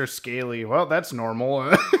hands are scaly. Well, that's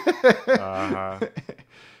normal.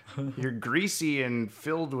 You're greasy and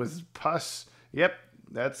filled with pus. Yep,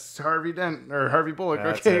 that's Harvey Dent or Harvey Bullock.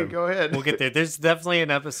 That's okay, go ahead. We'll get there. There's definitely an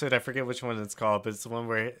episode. I forget which one it's called, but it's the one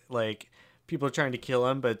where like people are trying to kill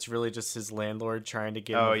him, but it's really just his landlord trying to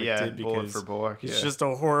get him evicted because for Bullock. He's just a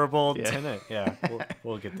horrible tenant. Yeah,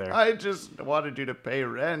 we'll get there. I just wanted you to pay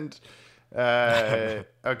rent.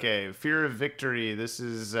 Okay, Fear of Victory. This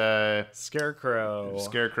is Scarecrow.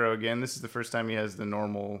 Scarecrow again. This is the first time he has the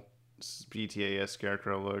normal BTAS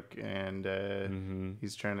Scarecrow look, and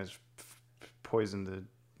he's trying to poison the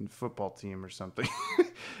football team or something.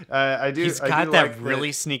 He's got that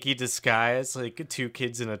really sneaky disguise, like two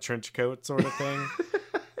kids in a trench coat sort of thing.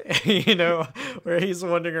 You know, where he's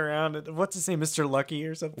wandering around. What's his name, Mr. Lucky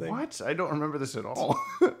or something? What? I don't remember this at all.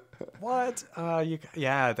 What?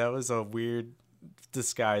 That was a weird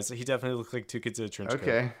disguise. He definitely looked like two kids in a trench coat.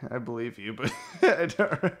 Okay, I believe you, but I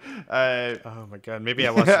don't. Oh my god, maybe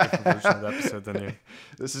I watched a different version of the episode than you.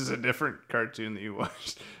 This is a different cartoon that you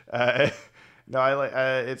watched. No, I like.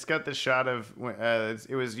 It's got the shot of.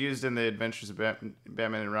 It was used in the Adventures of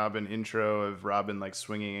Batman and Robin intro of Robin like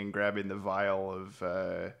swinging and grabbing the vial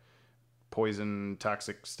of poison,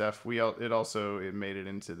 toxic stuff. It made it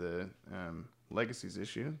into the Legacies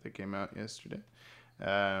issue that came out yesterday.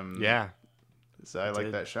 Yeah. So I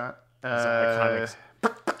like that shot. Iconic.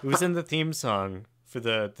 It was in the theme song for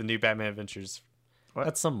the new Batman Adventures. What?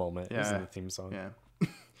 At some moment, Yeah. it was in the theme song. Yeah.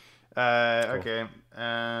 Cool. Okay.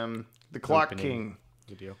 The Clock King.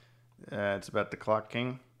 Video. It's about the Clock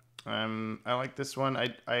King. I like this one.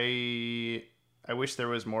 I wish there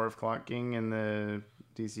was more of Clock King in the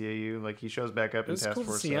DCAU. Like he shows back up in Task cool to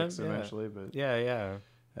Force see X him, yeah. eventually, but Yeah.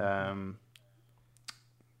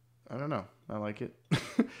 I don't know. I like it.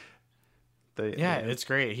 It's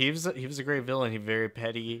great. He was a great villain. He very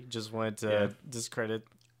petty. Just wanted to discredit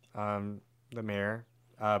the mayor.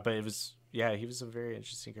 But he was a very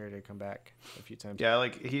interesting character to come back a few times. Yeah,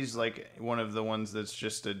 like he's like one of the ones that's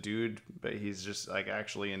just a dude, but he's just like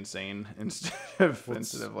actually insane instead of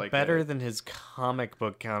like better than his comic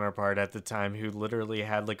book counterpart at the time, who literally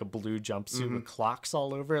had like a blue jumpsuit with clocks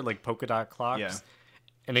all over it, like polka dot clocks,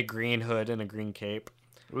 and a green hood and a green cape.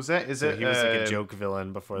 He was like a joke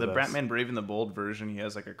villain before the this. Batman Brave and the Bold version. He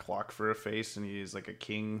has like a clock for a face, and he's like a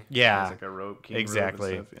king. Yeah, he has like a rope. King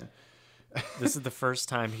exactly. Rope and stuff. Yeah. This is the first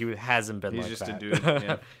time he hasn't been he's like just that. a dude.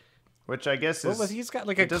 Yeah. Which I guess is. Well, he's got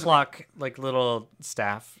like a clock, like little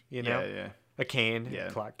staff, you know? Yeah. A cane,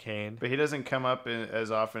 clock cane. But he doesn't come up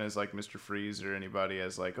as often as like Mr. Freeze or anybody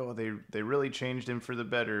as like, oh, they really changed him for the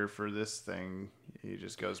better for this thing. He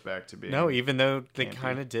just goes back to being. No, even though they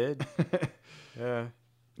kind of did. Yeah.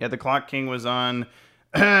 Yeah, the Clock King was on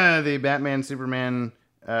the Batman Superman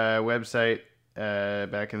website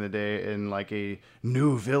back in the day in like a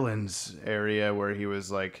new villains area where he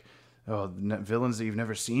was like, oh, villains that you've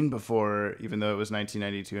never seen before, even though it was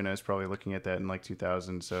 1992 and I was probably looking at that in like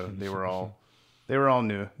 2000. So they were all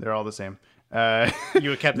new. They're all the same.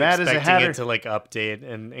 You kept expecting it to like update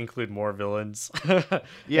and include more villains.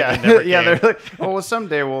 Yeah. They're like, well,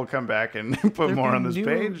 someday we'll come back and put more on this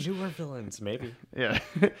page. Newer villains, maybe. Yeah.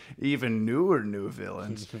 Even new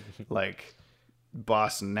villains like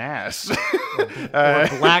Boss Nass. or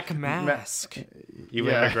Black Mask.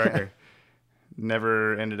 Ewan McGregor.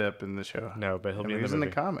 Never ended up in the show. No, but he'll be in the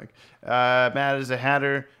comic. Mad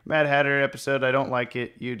Hatter episode. I don't like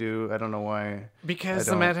it. You do. I don't know why. Because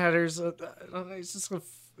the Mad Hatter's,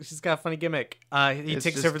 he's got a funny gimmick. He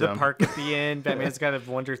takes over the park at the end. Batman's got to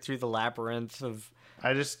wander through the labyrinth of.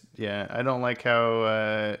 I don't like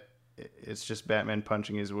how it's just Batman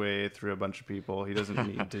punching his way through a bunch of people. He doesn't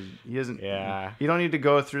need to. He doesn't. Yeah. You don't need to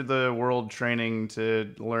go through the world training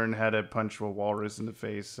to learn how to punch a walrus in the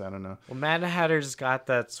face. I don't know. Well, Mad Hatter's got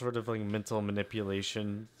that sort of like mental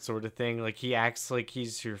manipulation sort of thing. Like he acts like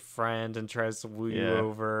he's your friend and tries to woo you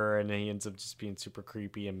over, and then he ends up just being super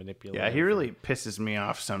creepy and manipulative. Yeah, he really pisses me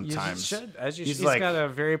off sometimes. You should, he's like, got a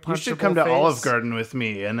very punchable you should come to Olive Garden with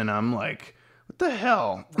me, and then I'm like, what the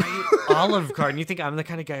hell? Right? Olive Garden. You think I'm the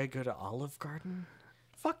kind of guy who'd go to Olive Garden?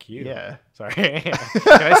 Fuck you. Yeah. Sorry. Can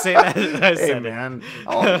I say that? Hey, man.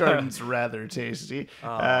 Olive Garden's rather tasty.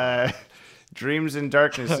 Dreams in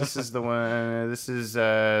Darkness. This is the one. This is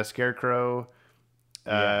Scarecrow.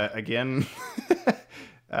 Again.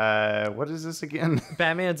 What is this again?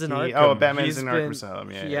 Batman's in Arkham. Batman's in Arkham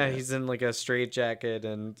Asylum. Yeah, he's in like a straitjacket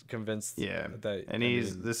and convinced. Yeah, that, and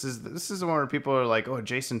this is the one where people are like, oh,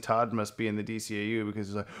 Jason Todd must be in the DCAU because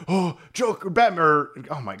he's like, oh, Joker, Batman.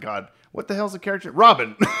 Oh my God, what the hell's the character?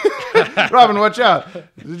 Robin. Robin, watch out!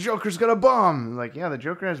 The Joker's got a bomb. Like, yeah, the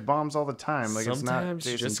Joker has bombs all the time. Like, sometimes it's not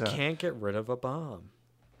Jason you just Todd. Can't get rid of a bomb.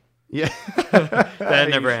 Yeah, that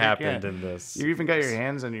never happened in this. You even got your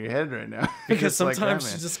hands on your head right now because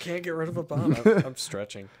sometimes you just can't get rid of a bomb. I'm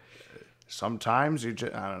stretching. Sometimes you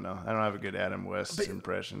just, I don't know. I don't have a good Adam West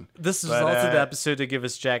impression. This is also the episode to give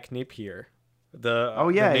us Jack Napier, the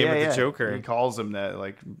name of the Joker. He calls him that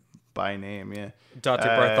like by name. Yeah, Dr.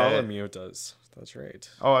 Bartholomew does. That's right.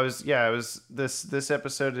 Oh, this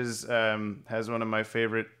episode is has one of my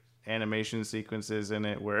favorite animation sequences in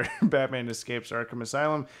it where Batman escapes Arkham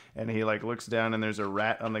Asylum and he like looks down and there's a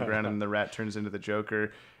rat on the ground and the rat turns into the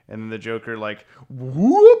Joker and then the Joker like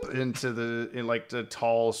whoop into the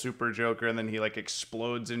tall super Joker and then he like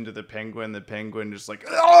explodes into the Penguin just like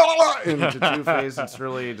into Two-Face. It's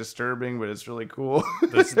really disturbing, but it's really cool.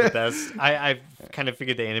 This is the best. I kind of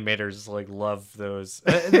figured the animators like love those.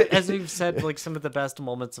 As we've said, like some of the best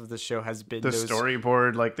moments of the show has been the those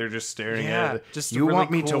storyboard, like they're just staring at it. Just you really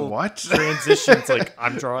want me cool to what? Transitions. Like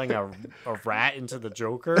I'm drawing a rat into the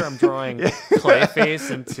Joker. I'm drawing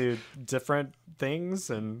Clayface into different things,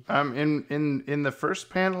 and in the first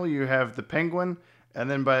panel you have the Penguin, and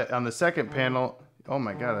then on the second panel, oh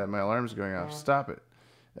my God, my alarm's going off. Stop it.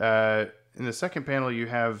 In the second panel you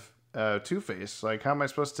have Two-Face. Like, how am I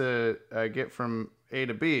supposed to get from A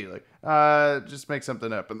to B? Like, just make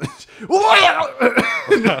something up, and then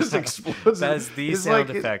it just explodes. That's the sound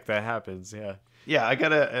effect that happens. Yeah. Yeah, I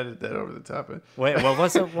gotta edit that over the top. Wait, what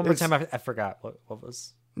was it? One more time. I forgot. What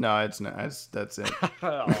was? No, it's not. That's it.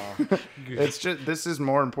 It's just this is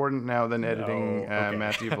more important now than editing okay.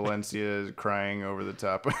 Matthew Valencia crying over the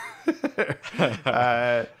top.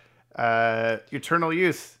 Eternal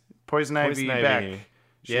Youth, Poison Ivy back.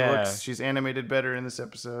 She's animated better in this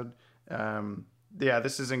episode.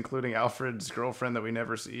 This is including Alfred's girlfriend that we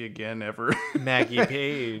never see again ever. Maggie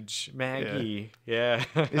Page. Maggie. Yeah.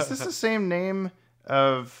 Is this the same name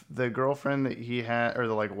of the girlfriend that he had, or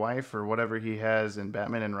the like wife or whatever he has in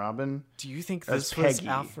Batman and Robin? Do you think this was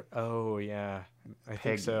Alfred? Oh yeah, I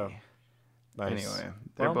think so. Nice. Anyway,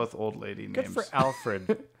 they're both old lady names. Good for Alfred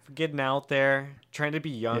for getting out there, trying to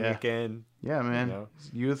be young again. Yeah, man, you know?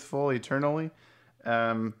 Youthful eternally.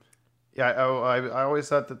 I always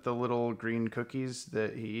thought that the little green cookies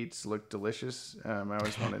that he eats look delicious. I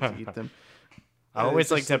always wanted to eat them. I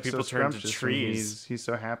always liked how people turn to trees. He's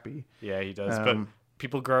so happy. Yeah, he does. But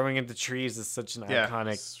people growing into trees is such an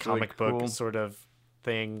iconic comic book sort of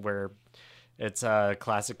thing where it's a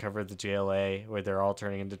classic cover of the JLA where they're all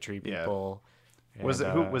turning into tree people. And, was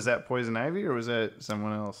that Poison Ivy or was that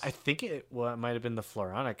someone else? I think it might have been the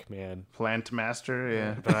Floronic Man. Plant Master,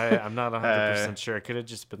 yeah. But I'm not 100% sure. It could have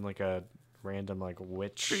just been like a random like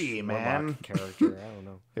witch tree man character. I don't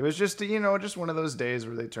know. It was just just one of those days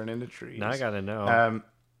where they turn into trees. Now I gotta know.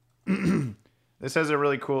 This has a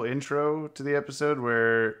really cool intro to the episode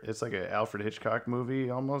where it's like an Alfred Hitchcock movie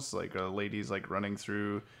almost, like a lady's like running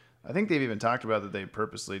through. I think they've even talked about that they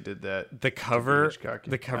purposely did that. The cover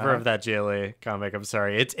of that JLA comic, I'm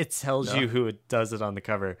sorry, it tells you who it does it on the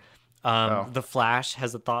cover. The Flash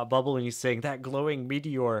has a thought bubble and he's saying that glowing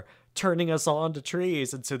meteor turning us all into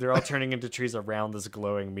trees, and so they're all turning into trees around this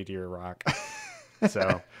glowing meteor rock.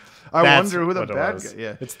 So I wonder who the bad guy.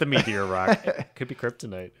 Yeah, it's the meteor rock. Could be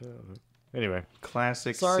kryptonite. Anyway,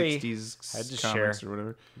 classic 60s comics or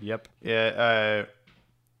whatever. Yep. Yeah.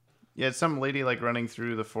 It's some lady like running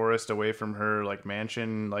through the forest away from her like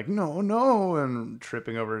mansion, like no, and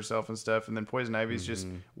tripping over herself and stuff. And then Poison Ivy's just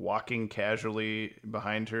walking casually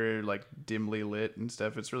behind her, like dimly lit and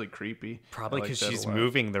stuff. It's really creepy. Probably because she's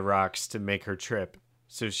moving the rocks to make her trip,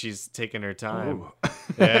 so she's taking her time.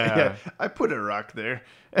 Yeah, I put a rock there.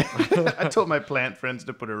 I told my plant friends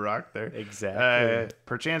to put a rock there. Exactly.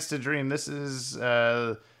 Perchance to Dream. This is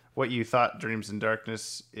what you thought Dreams in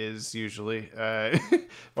Darkness is usually.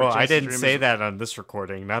 Well, I didn't say that on this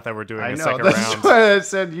recording. Not that we're doing a second that's round. What I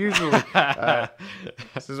said usually.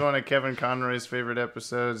 This is one of Kevin Conroy's favorite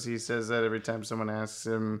episodes. He says that every time someone asks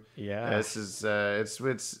him. Yeah. This is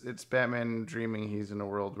it's Batman dreaming he's in a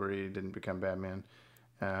world where he didn't become Batman.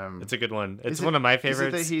 It's a good one. It's one of my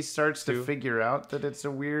favorites. Is it that he starts to figure out that it's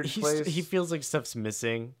a weird place? He feels like stuff's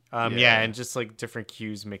missing. And just like different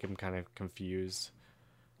cues make him kind of confused.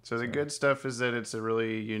 So the good stuff is that it's a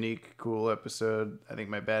really unique, cool episode. I think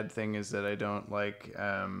my bad thing is that I don't like.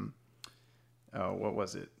 What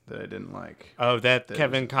was it that I didn't like? Oh, that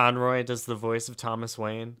Kevin Conroy does the voice of Thomas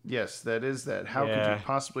Wayne. Yes, that is that. How could you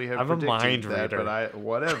possibly have predicted a mind that? Reader. But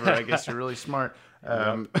whatever. I guess you're really smart.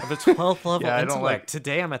 The 12th level intellect.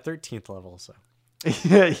 Today I'm at 13th level, so.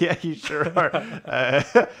 yeah, you sure are. I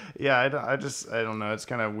don't know. It's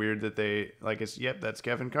kind of weird that they that's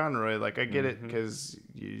Kevin Conroy. Like, I get it because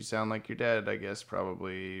you sound like your dad. I guess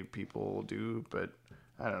probably people do, but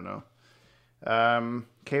I don't know.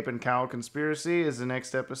 Cape and Cowl Conspiracy is the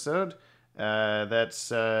next episode.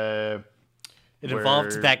 That's it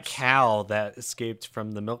involved that cow that escaped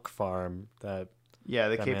from the milk farm. The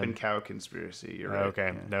Cape and Cow Conspiracy. You're right.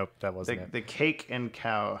 Okay, yeah. Nope, that wasn't it. The Cake and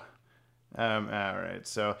Cow. All right.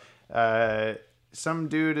 So, some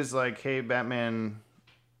dude is like, "Hey, Batman,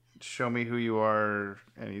 show me who you are,"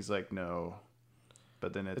 and he's like, "No,"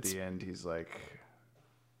 but then at the end, he's like,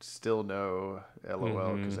 "Still no,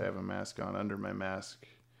 LOL," because I have a mask on under my mask.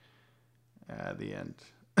 The end.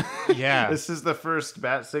 Yeah. This is the first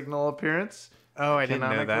Bat Signal appearance. Oh, I didn't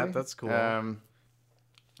know that. That's cool. I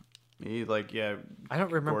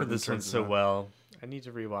don't remember this one so well. I need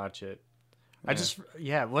to rewatch it.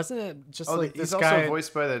 Wasn't it just like this guy? He's also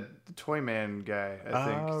voiced by the Toy Man guy, I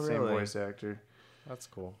think. Really? Same voice actor. That's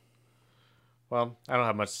cool. Well, I don't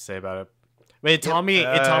have much to say about it. But it taught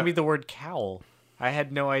me the word cowl. I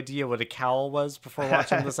had no idea what a cowl was before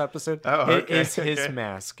watching this episode. It is his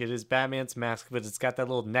mask. It is Batman's mask, but it's got that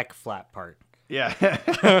little neck flap part. Yeah.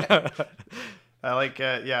 I like.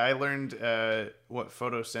 I learned what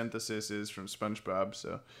photosynthesis is from SpongeBob.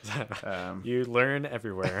 So you learn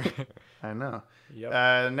everywhere. I know.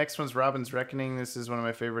 Yep. Next one's Robin's Reckoning. This is one of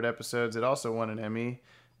my favorite episodes. It also won an Emmy.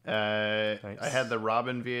 Nice. I had the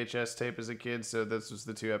Robin VHS tape as a kid, so this was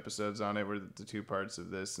the 2 episodes on it were the 2 parts of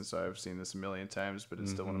this, and so I've seen this a million times, but it's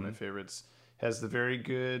still one of my favorites. Has the very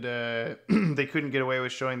good they couldn't get away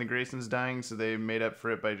with showing the Graysons dying, so they made up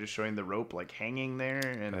for it by just showing the rope like hanging there,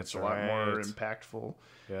 and it's a lot more impactful.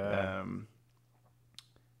 Yeah.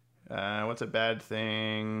 What's a bad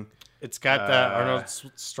thing? It's got that Arnold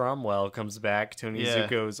Stromwell comes back, Tony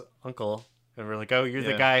Zuko's uncle, and we're like, oh, you're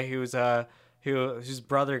the guy whose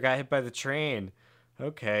brother got hit by the train.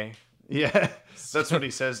 Okay. Yeah, that's what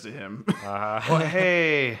he says to him. Well,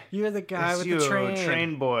 hey, you're the guy with the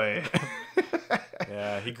train boy.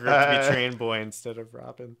 Yeah, he grew up to be Train Boy instead of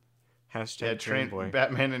Robin. Hashtag Train Boy.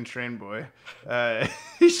 Batman and Train Boy.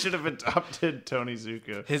 He should have adopted Tony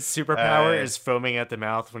Zuko. His superpower is foaming at the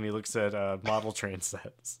mouth when he looks at model train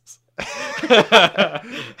sets.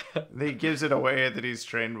 He gives it away that he's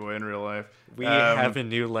Train Boy in real life. We have a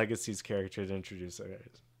new Legacies character to introduce, guys.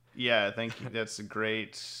 Yeah, thank you. That's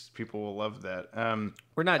great. People will love that.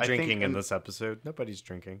 We're not drinking in this episode. Nobody's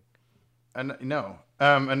drinking. No.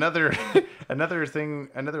 Another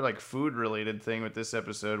like food related thing with this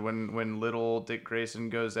episode when little Dick Grayson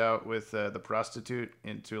goes out with the prostitute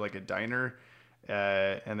into like a diner,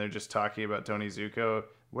 and they're just talking about Tony Zuko.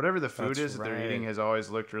 Whatever the food is that they're eating has always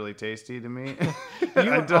looked really tasty to me.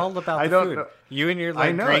 You're all about the food. Know. You and your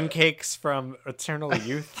grain cakes from Eternal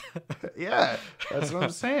Youth. Yeah, that's what I'm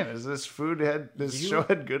saying. Is this show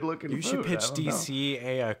had good looking food? You should pitch DC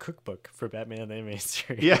a cookbook for Batman the Animated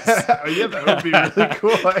Series. Yeah, that would be really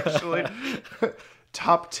cool, actually.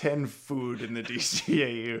 Top 10 food in the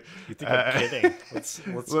DCAU. You think I'm kidding? Let's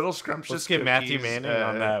Little scrumptious. Let's get Matthew Manning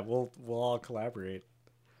on that. We'll all collaborate.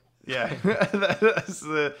 Yeah, that's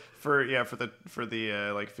for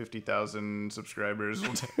the like 50,000 subscribers.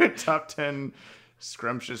 We'll do top 10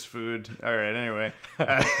 scrumptious food. All right. Anyway,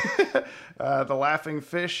 the Laughing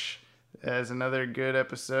Fish is another good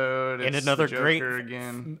episode. And another great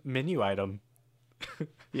menu item.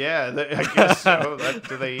 Yeah, I guess so.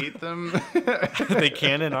 Do they eat them? They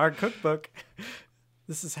can in our cookbook.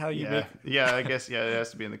 This is how you make. Yeah, I guess. Yeah, it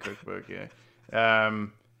has to be in the cookbook. Yeah.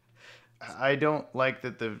 I don't like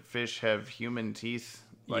that the fish have human teeth.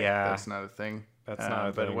 Like, that's not a thing. That's not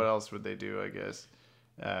a thing. But what else would they do, I guess?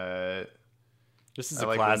 This is a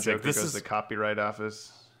classic. This is the copyright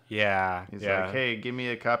office. Yeah. He's like, hey, give me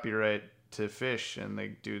a copyright to fish. And the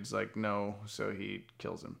dude's like, no. So he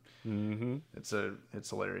kills him. Mm-hmm. It's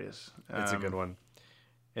hilarious. It's a good one.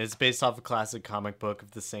 And it's based off a classic comic book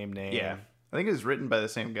of the same name. Yeah. I think it was written by the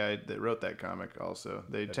same guy that wrote that comic also.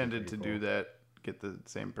 They tended to do that, get the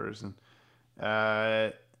same person.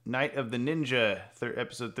 Night of the Ninja,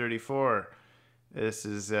 episode 34. This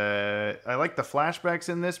is I like the flashbacks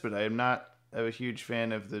in this, but I am not a huge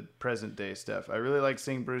fan of the present day stuff. I really like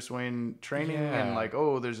seeing Bruce Wayne training and like,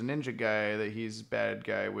 oh, there's a ninja guy that he's bad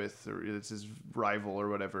guy with, or it's his rival or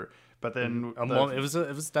whatever. But then it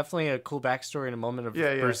was definitely a cool backstory and a moment of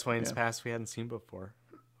Bruce Wayne's past we hadn't seen before.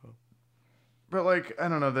 But like, I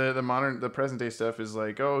don't know, the present day stuff is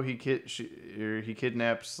like, oh, he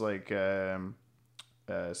kidnaps like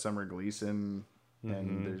Summer Gleason,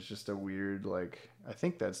 and there's just a weird like, I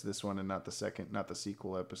think that's this one and not the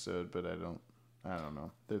sequel episode, but I don't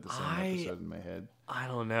know. They're the same episode in my head. I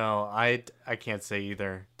don't know. I can't say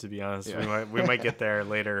either, to be honest. Yeah. We might get there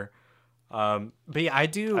later. But yeah, I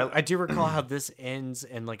do recall how this ends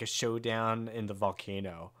in like a showdown in the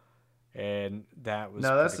volcano. And that was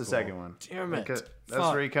that's the cool. Second one. Damn it!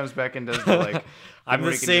 That's where he comes back and does the like. I'm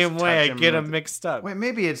the same way. I get them mixed up. Wait,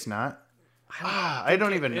 maybe it's not. I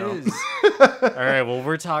don't even know. All right. Well,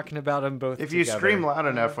 we're talking about them both. If you scream loud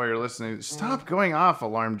enough while you're listening, stop going off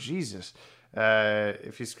alarm, Jesus.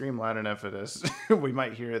 If you scream loud enough at us, we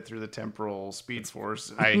might hear it through the temporal speed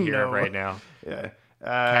force. I hear it right now. Yeah.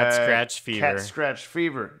 Cat scratch fever. Cat scratch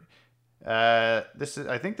fever. I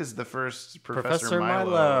think this is the first Professor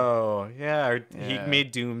Milo. Yeah, he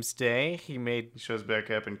made Doomsday. He shows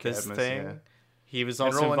back up in this Cadmus, thing. Yeah. He was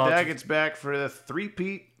also Roland Daggett's back for the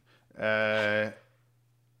three-peat.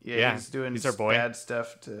 He's doing bad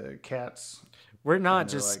stuff to cats. We're not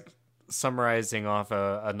just summarizing off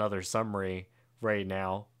another summary right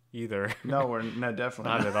now either. No, we're definitely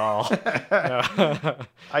not at all.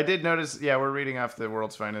 I did notice. Yeah, we're reading off the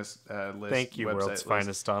World's Finest list. Thank you, World's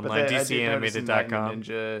Finest Online. DCAnimated.com.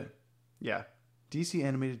 Yeah,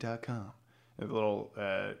 DCAnimated.com. A little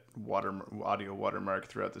audio watermark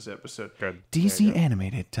throughout this episode. Good.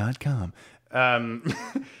 DCAnimated.com.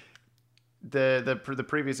 the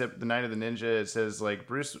previous the Night of the Ninja, it says like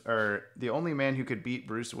Bruce, or the only man who could beat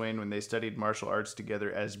Bruce Wayne when they studied martial arts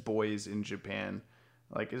together as boys in Japan.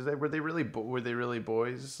 Like, were they really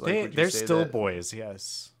boys? Like, they're still boys,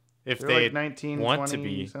 yes. If they're they like 19, want 20, to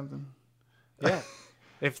be something. Yeah.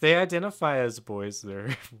 If they identify as boys,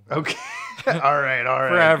 they're okay. all right.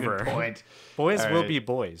 Forever. Good point. Boys all will right. be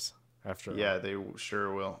boys after Yeah, they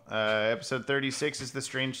sure will. Episode 36 is The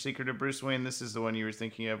Strange Secret of Bruce Wayne. This is the one you were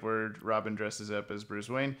thinking of where Robin dresses up as Bruce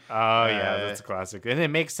Wayne. Oh, yeah, that's a classic. And it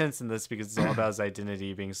makes sense in this because it's all about his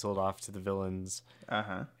identity being sold off to the villains.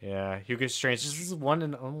 Uh-huh. Yeah, Hugo Strange. This is one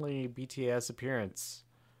and only BTS appearance.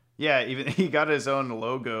 Yeah, even he got his own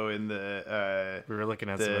logo in the we were looking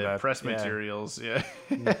at the some of that. press materials. Yeah.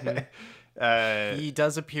 Mm-hmm. He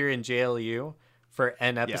does appear in JLU for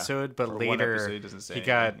an episode, but later episode, he doesn't say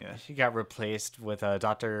he got replaced with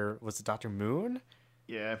Dr. Moon?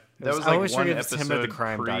 Yeah. That was like one episode him or the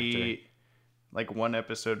crime doctor. Like one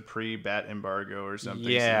episode pre-Bat embargo or something.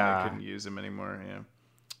 Yeah. So they couldn't use him anymore. Yeah.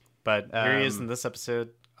 But here he is in this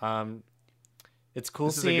episode. It's cool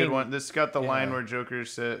this seeing... is a good one. This got the line where Joker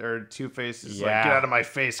said, or Two-Face is like, "Get out of my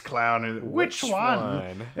face, clown." And, which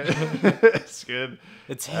one? It's good.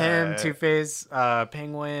 It's him, Two-Face,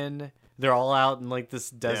 Penguin. They're all out in like this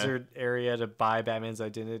desert area to buy Batman's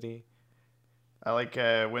identity. I like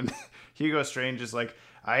when Hugo Strange is like,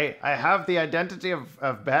 I have the identity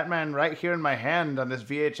of Batman right here in my hand on this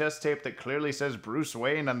VHS tape that clearly says Bruce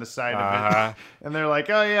Wayne on the side of it. And they're like,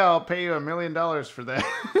 oh yeah, I'll pay you $1 million for that.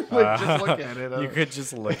 Just look at it. You could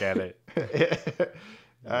just look at it.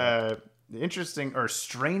 Interesting, or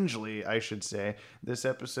strangely, I should say, this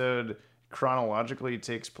episode chronologically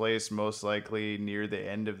takes place most likely near the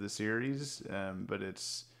end of the series, but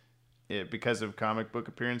it's because of comic book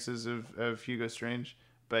appearances of Hugo Strange.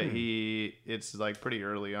 But it's like pretty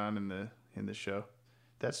early on in the show.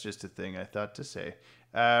 That's just a thing I thought to say.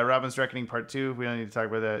 Robin's Reckoning Part 2. We don't need to talk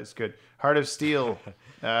about that. It's good. Heart of Steel.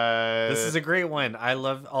 This is a great one. I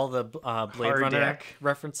love all the Blade Runner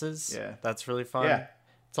references. Yeah. That's really fun. Yeah.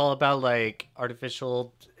 It's all about like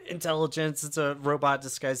artificial intelligence. It's a robot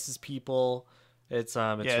disguised as people. It's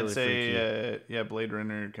really freaky. Blade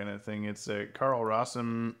Runner kind of thing. It's Carl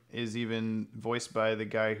Rossum is even voiced by the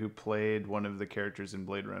guy who played one of the characters in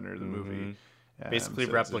Blade Runner, the movie. Basically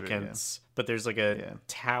replicants, but there's like a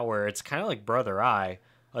tower. It's kind of like Brother Eye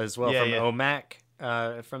as well from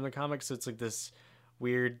OMAC from the comics. So it's like this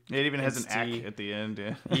weird. It even has an act at the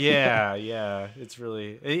end. Yeah. It's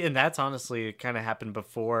really, and that's honestly kind of happened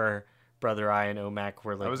before Brother Eye and OMAC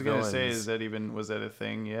were like. I was gonna say, was that a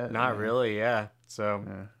thing yet? Not really. Yeah. So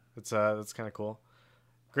it's that's kind of cool.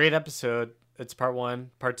 Great episode. It's part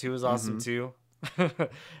 1. Part 2 is awesome too.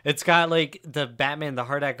 It's got like the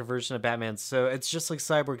hard actor version of Batman. So it's just like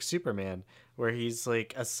Cyborg Superman, where he's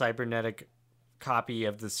like a cybernetic copy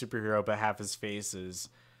of the superhero, but half his face is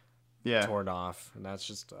torn off, and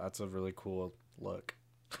that's a really cool look.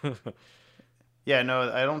 Yeah,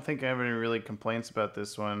 no, I don't think I have any really complaints about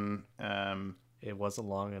this one. It wasn't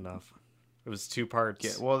long enough. It was 2 parts.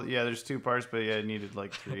 Yeah, well, there's 2 parts, but it needed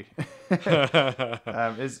like 3.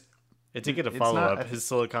 It did get a follow-up, his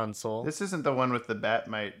Silicon Soul. This isn't the one with the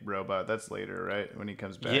Batmite robot. That's later, right? When he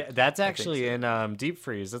comes back. Yeah, that's actually in Deep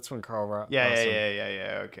Freeze. That's when Carl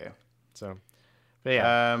Yeah, okay. So, but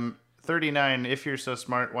yeah. 39, If You're So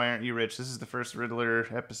Smart, Why Aren't You Rich? This is the first Riddler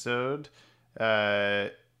episode. I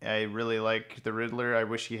really like the Riddler. I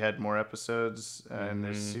wish he had more episodes in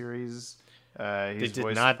this series. They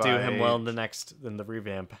did not do him well in the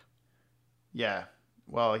revamp. Yeah.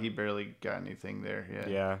 Well, he barely got anything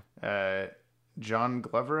there. Yeah. John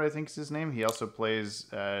Glover, I think is his name. He also plays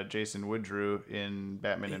Jason Woodrue in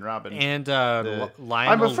Batman and Robin. And Lionel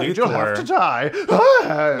I'm afraid Luthor. You'll have to die.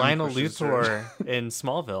 Lionel Luthor in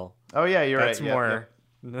Smallville. Oh yeah, you're that's right.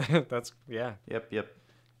 That's more. Yep. That's Yep.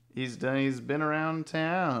 He's been around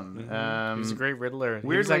town. He's a great Riddler. He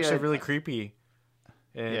was actually really creepy.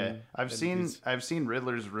 I've seen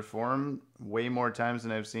Riddler's Reform way more times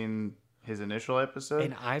than I've seen his initial episode.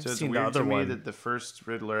 And I've so it's seen weird the other to me one that the first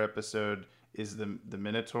Riddler episode is the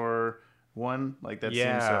Minotaur one. Like that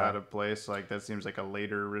seems so out of place. Like that seems like a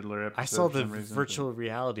later Riddler episode. I saw the virtual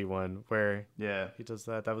reality one where he does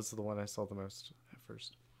that. That was the one I saw the most at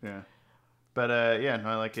first. Yeah. But no,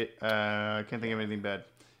 I like it. I can't think of anything bad.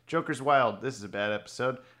 Joker's Wild. This is a bad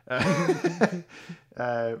episode.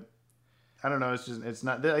 I don't know. It's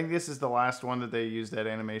not. I think this is the last one that they used that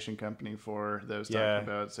animation company for that I was talking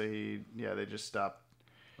about. So they just stopped.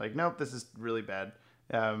 Like, nope, this is really bad.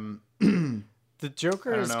 The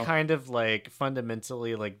Joker is kind of like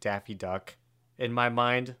fundamentally like Daffy Duck in my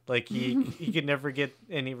mind. Like he could never get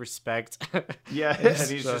any respect. Yeah, and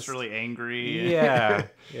he's just really angry. Yeah,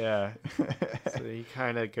 yeah. So he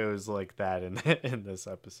kind of goes like that in this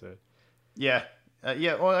episode. Yeah.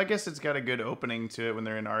 Yeah, well, I guess it's got a good opening to it when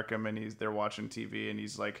they're in Arkham and they're watching TV and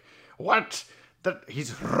he's like, "What?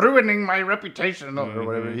 He's ruining my reputation," or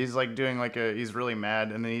whatever. He's like doing like he's really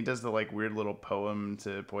mad, and then he does the like weird little poem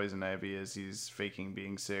to Poison Ivy as he's faking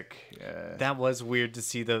being sick. That was weird to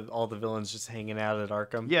see all the villains just hanging out at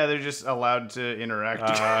Arkham. Yeah, they're just allowed to interact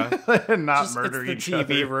and not murder each other. It's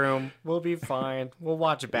the TV room. We'll be fine. We'll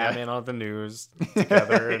watch Batman on the news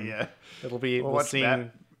together. And yeah, we'll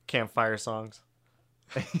sing campfire songs.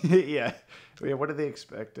 Yeah. What do they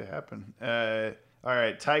expect to happen? All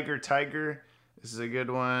right, Tiger. This is a good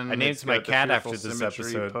one. I named my cat after this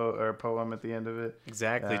episode. Poem at the end of it.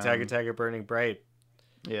 Exactly. Tiger, burning bright.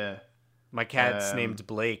 Yeah. My cat's named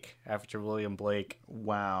Blake after William Blake.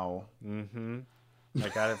 Wow. Mm-hmm. I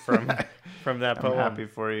got it from that poem. I'm happy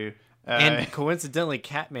for you. And coincidentally,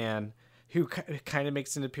 Catman, who kind of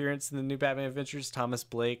makes an appearance in the new Batman Adventures, Thomas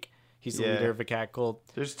Blake. He's the leader of a cat cult.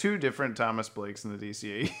 There's 2 different Thomas Blakes in the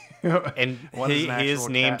DCA. And he is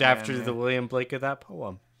named after the William Blake of that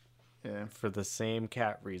poem. Yeah. For the same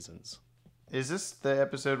cat reasons. Is this the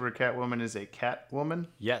episode where Catwoman is a cat woman?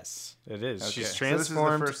 Yes, it is. Okay. She's So transformed. this is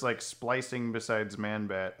the first like splicing besides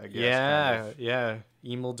Man-Bat, I guess. Yeah, kind of. yeah.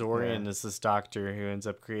 Emil Dorian is this doctor who ends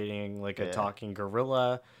up creating like a talking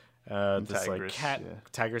gorilla. This Tigress, like cat,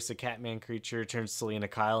 Tigress, a Catman creature, turns Selena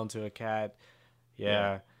Kyle into a cat.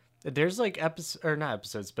 Yeah. There's like not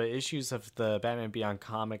episodes, but issues of the Batman Beyond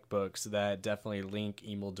comic books that definitely link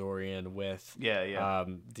Emil Dorian with the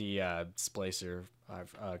Splicer.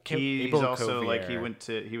 He's also like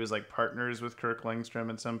he was like partners with Kirk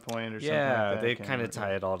Langstrom at some point or something like that. Yeah, they kind of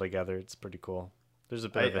tie it all together. It's pretty cool. There's a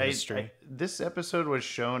bit of a history. This episode was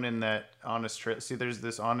shown in that Honest See, there's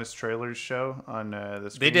this Honest Trailers show on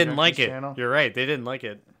the Screen They didn't like it. channel. You're right. They didn't like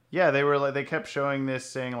it. Yeah, they kept showing this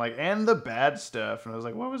saying like, and the bad stuff, and I was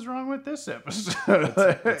like, what was wrong with this episode?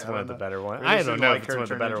 It's one of the better ones. I don't know if it's one of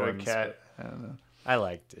the better ones. I don't know. I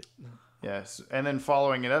liked it. Yes, and then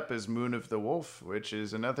following it up is Moon of the Wolf, which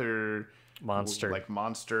is another monster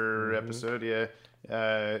episode.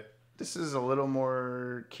 Yeah, this is a little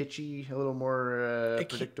more kitschy, a little more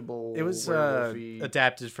predictable. It was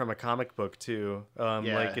adapted from a comic book too.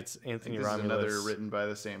 Like it's Anthony Romulus. Another written by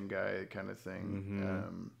the same guy kind of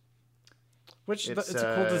thing. Which it's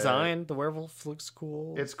a cool design. The werewolf looks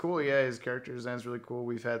cool. It's cool, yeah. His character design's really cool.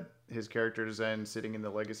 We've had his character design sitting in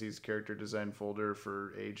the Legacies character design folder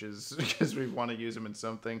for ages because we want to use him in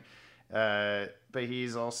something. But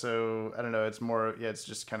he's also, I don't know, it's more, it's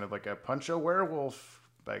just kind of like a Punch-O werewolf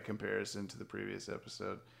by comparison to the previous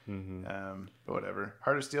episode. But whatever.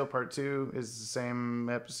 Heart of Steel Part 2 is the same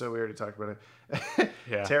episode. We already talked about it.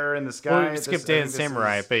 Yeah. Terror in the Sky. Well, we skipped Day of the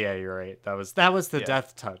Samurai, but yeah, you're right. That was the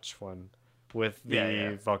Death Touch one with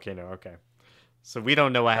the volcano. Okay. So we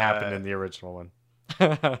don't know what happened in the original one.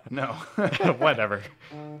 No. Whatever.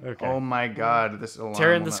 Okay. Oh my God. This alarm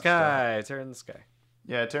Terror in the Sky. Terror in the Sky.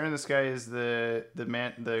 Yeah, Terror in the Sky is the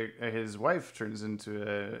man. His wife turns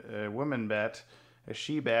into a woman bat, a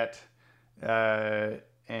she bat,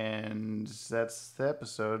 and that's the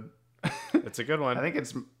episode. It's a good one. I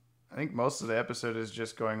think most of the episode is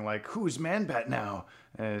just going like, "Who's Man Bat now?"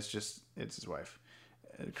 And it's his wife.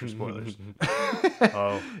 Spoilers.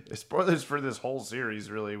 Spoilers for this whole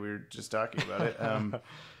series. Really, we were just talking about it.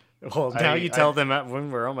 Well, now you tell them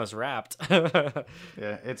when we're almost wrapped. Yeah,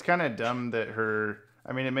 it's kind of dumb that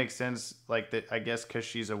I mean, it makes sense, like that. I guess because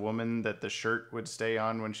she's a woman, that the shirt would stay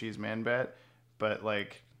on when she's Man Bat, but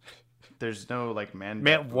like, there's no like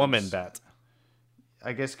woman bat.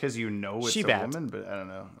 I guess because it's a woman, but I don't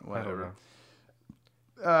know. Whatever.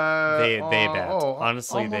 They bat.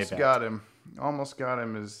 Honestly, they bat. Got him. Almost Got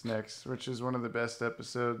Him is next, which is one of the best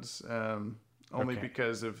episodes. Only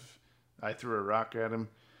because of I threw a rock at him.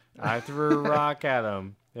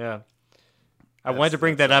 Yeah. I wanted to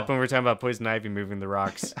bring that up when we were talking about Poison Ivy moving the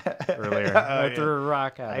rocks earlier. I threw a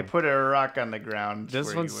rock at him. I put a rock on the ground.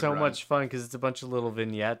 This one's so much fun because it's a bunch of little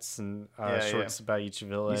vignettes and shorts about each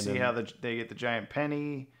villain. You see how they get the giant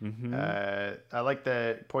penny. I like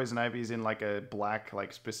that Poison Ivy's in like a black,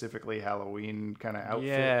 like specifically Halloween kind of outfit.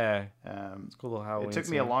 Yeah, it's cool little Halloween. It took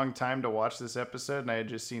me a long time to watch this episode, and I had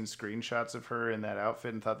just seen screenshots of her in that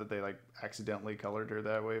outfit and thought that they like accidentally colored her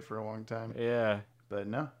that way for a long time. Yeah, but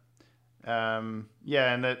no. And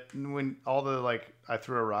that when all the like I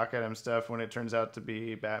threw a rock at him stuff, when it turns out to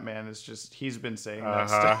be Batman, it's just he's been saying that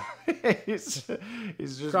stuff. he's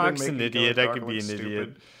just Croc's an idiot. I could be an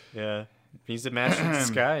idiot. Yeah, he's a master of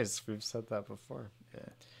disguise. We've said that before. Yeah.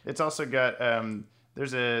 It's also got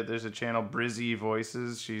there's a channel, Brizzy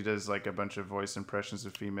Voices. She does like a bunch of voice impressions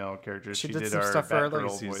of female characters. She did our stuff for our Batgirl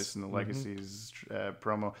Legacies. voice in the Legacies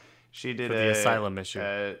promo. She did for the Asylum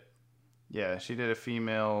issue. Yeah, she did a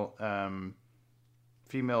female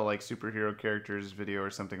like superhero characters video or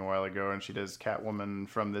something a while ago, and she does Catwoman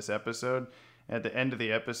from this episode. At the end of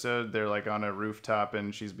the episode, they're like on a rooftop,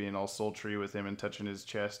 and she's being all sultry with him and touching his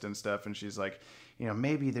chest and stuff. And she's like, you know,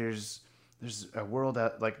 maybe there's a world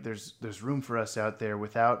out, like there's room for us out there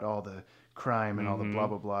without all the crime and all the blah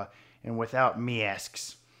blah blah, and without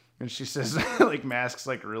masks. And she says like masks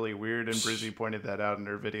like really weird, and Brizzy pointed that out in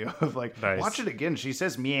her video of like, nice. Watch it again. She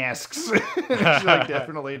says masks. She like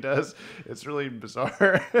definitely does. It's really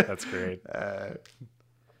bizarre. That's great.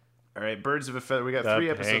 All right, Birds of a Feather. We got 3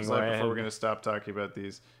 episodes left before we're going to stop talking about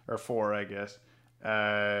these. Or 4, I guess,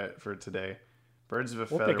 for today. Birds of a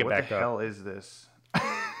Feather. What the hell is this?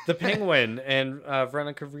 The Penguin and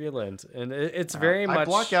Veronica Vreeland. And it's very much... I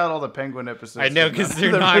block out all the Penguin episodes. I know, because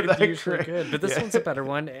they're not usually good. But this one's a better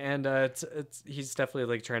one. And he's definitely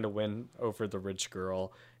like trying to win over the rich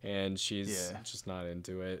girl. And she's just not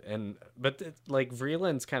into it. But like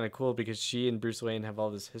Vreeland's kind of cool because she and Bruce Wayne have all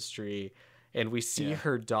this history. And we see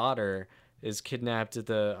her daughter is kidnapped at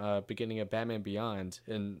the beginning of Batman Beyond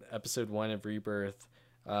in episode 1 of Rebirth.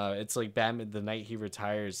 It's like Batman, the night he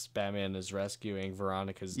retires, Batman is rescuing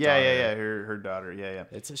Veronica's daughter. Yeah, her daughter. Yeah.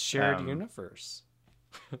 It's a shared universe.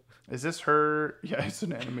 Is this her? Yeah, it's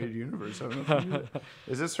an animated universe. I don't know if you knew that.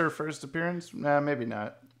 Is this her first appearance? Nah, maybe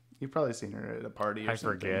not. You've probably seen her at a party or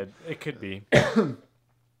something. I forget. It could be.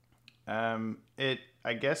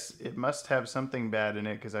 I guess it must have something bad in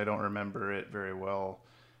it because I don't remember it very well.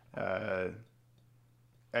 I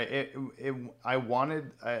know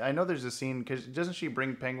there's a scene because doesn't she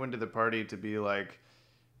bring Penguin to the party to be like,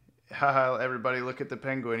 haha, everybody look at the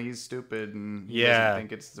Penguin, he's stupid, and he doesn't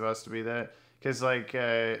think it's supposed to be that. Because like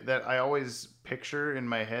that, I always picture in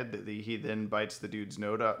my head that he then bites the dude's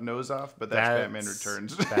nose off, but that's Batman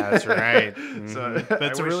Returns. That's right. Mm-hmm. So, but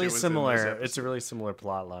it's a really similar. It's a really similar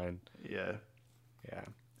plot line. Yeah. Yeah.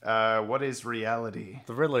 What is reality?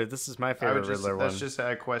 The Riddler. This is my favorite Riddler one. That's just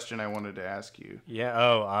a question I wanted to ask you. Yeah.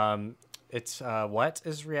 Oh. It's what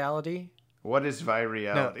is reality? What is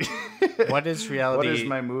reality? No. What is reality? What is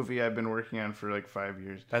my movie I've been working on for like 5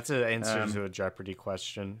 years? That's an answer to a Jeopardy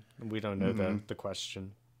question. We don't know the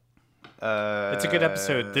question. It's a good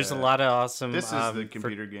episode. There's a lot of awesome. This is the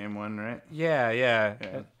computer game one, right? Yeah.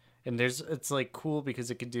 And it's like cool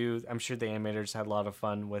because it could do. I'm sure the animators had a lot of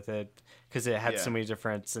fun with it because it had so many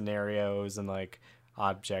different scenarios and like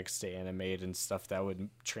objects to animate and stuff that would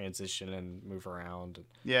transition and move around.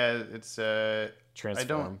 Yeah, it's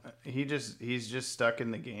transform. He's just stuck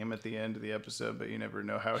in the game at the end of the episode, but you never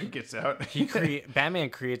know how he gets out.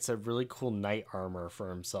 Batman creates a really cool knight armor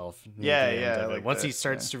for himself. Like once he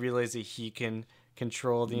starts to realize that he can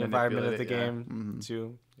control the environment of the game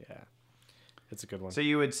too. Yeah. It's a good one. So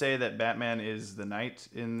you would say that Batman is the knight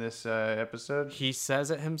in this episode? He says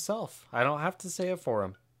it himself. I don't have to say it for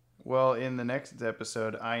him. Well, in the next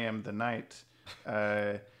episode, I am the knight.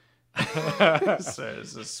 So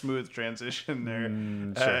it's a smooth transition there.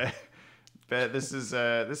 Sure. But this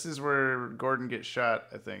is where Gordon gets shot.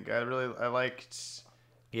 I think I liked.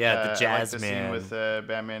 Yeah, the jazz the man scene with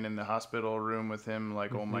Batman in the hospital room with him.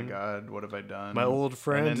 Like, oh my God, what have I done? My old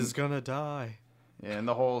friend is gonna die. Yeah, and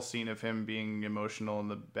the whole scene of him being emotional in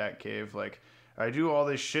the Batcave, like, I do all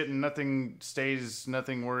this shit and nothing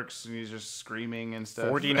works, and he's just screaming and stuff.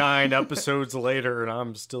 49 episodes later, and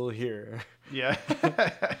I'm still here. Yeah.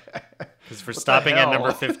 Because for stopping at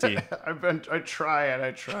number 50. I try.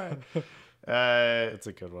 It's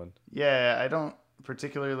a good one. Yeah, I don't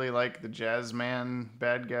particularly like the jazz man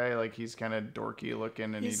bad guy. Like, he's kind of dorky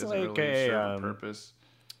looking, and he doesn't really serve a purpose.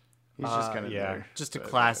 He's just kind of there. Just a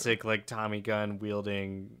classic, like, Tommy gun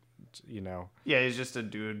wielding, you know. Yeah, he's just a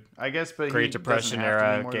dude, I guess. But Great Depression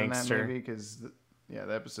era gangster. Because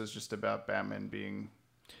the episode's just about Batman being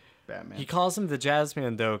Batman. He calls him the jazz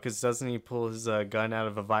man though, because doesn't he pull his gun out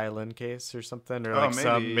of a violin case or something, or like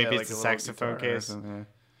maybe it's a saxophone case.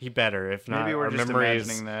 He better. If not, maybe we're just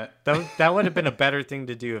imagining that. That would have been a better thing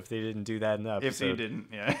to do if they didn't do that in the episode. If they didn't,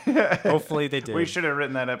 yeah. Hopefully they did. We should have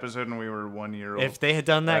written that episode when we were 1 year old. If they had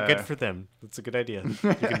done that, good for them. That's a good idea.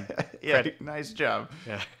 Nice job.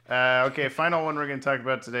 Yeah. Okay, final one we're going to talk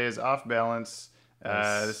about today is Off Balance.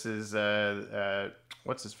 Nice. This is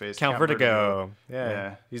what's his face? Count Vertigo.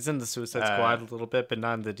 Yeah. He's in the Suicide Squad a little bit, but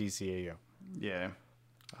not in the DCAU. Yeah.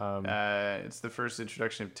 It's the first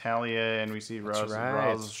introduction of Talia, and we see Ra's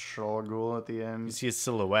al Ghul at the end. You see his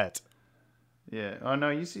silhouette. Yeah. Oh no,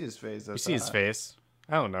 you see his face. You see his face.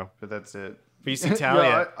 I don't know, but that's it. But you see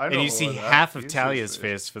Talia, I and know you see that. half of Jesus Talia's Christ.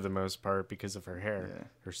 face for the most part because of her hair,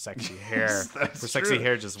 her sexy hair. Her That's sexy true.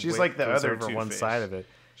 hair just She's like the goes other over one Two-Face. side of it.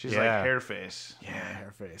 She's like hair face. Yeah,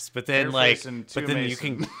 hair face. But then Hair face and but then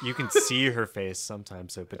Mason. you can see her face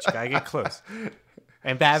sometimes. So, but you gotta get close.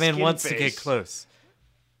 And Batman Skin wants to face. get close.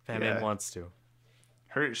 Batman Yeah. wants to.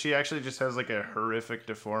 She actually just has like a horrific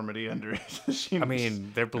deformity under it. I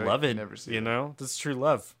mean, they're beloved. Never see You it. know, this is true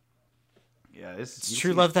love. Yeah, It's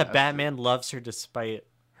true love that Batman loves her despite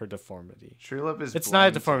her deformity. True love is. It's not a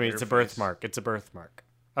blind to deformity. hair It's a face. birthmark. It's a birthmark.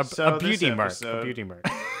 A So this beauty mark. A episode- beauty mark.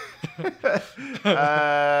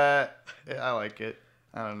 I like it.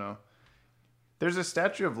 I don't know. There's a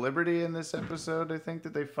Statue of Liberty in this episode, I think,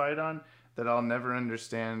 that they fight on that I'll never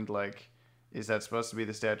understand. Like, is that supposed to be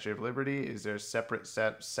the Statue of Liberty? Is there a separate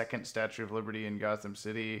second Statue of Liberty in Gotham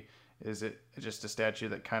City? Is it just a statue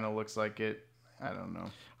that kind of looks like it? I don't know.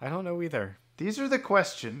 I don't know either. These are the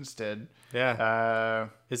questions, Ted. Yeah.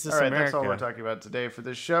 Is this all right, America? that's all we're talking about today for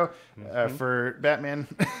this show. For Batman.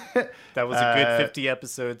 That was a good 50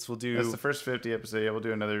 episodes. We'll do That's the first 50 episode. Yeah, we'll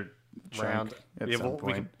do another round. chunk at Yeah, some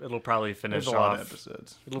point. it'll probably finish There's a lot of off.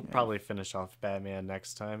 episodes. It'll probably finish off Batman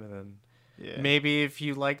next time, and then Yeah. maybe if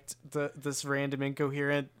you liked this random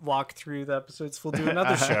incoherent walk through the episodes, we'll do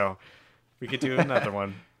another show. We could do another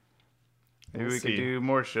one. Maybe We'll we see. could do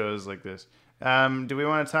more shows like this. Do we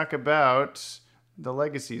want to talk about the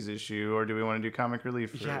Legacies issue, or do we want to do Comic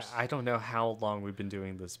Relief first? Yeah, I don't know how long we've been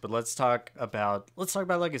doing this, but let's talk about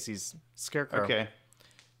Legacies. Scarecrow. Okay.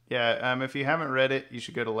 Yeah, if you haven't read it, you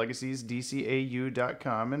should go to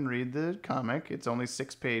legaciesdcau.com and read the comic. It's only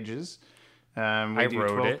 6 pages. We I do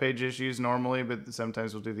wrote 12-page issues normally, but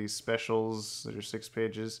sometimes we'll do these specials that are 6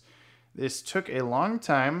 pages. This took a long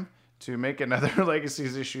time to make another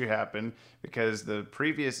Legacies issue happen because the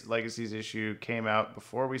previous Legacies issue came out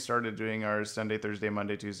before we started doing our Sunday, Thursday,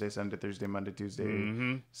 Monday, Tuesday, Sunday, Thursday, Monday,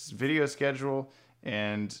 Tuesday video schedule.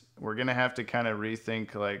 And we're going to have to kind of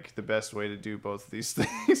rethink like the best way to do both of these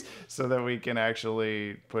things so that we can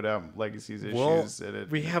actually put out Legacies issues.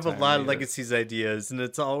 We have a lot of Legacies ideas, and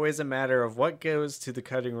it's always a matter of what goes to the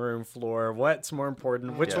cutting room floor, what's more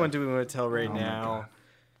important, which one do we want to tell right now.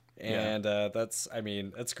 And that's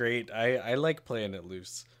great. I like playing it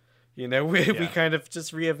loose. You know, we kind of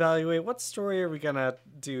just reevaluate what story are we going to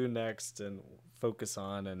do next and focus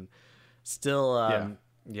on, and still, I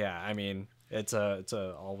mean, it's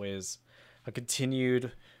always a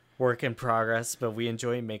continued work in progress, but we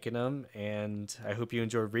enjoy making them, and I hope you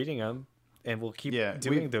enjoy reading them, and we'll keep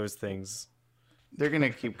doing those things. They're gonna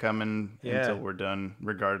keep coming until we're done,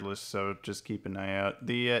 regardless. So just keep an eye out.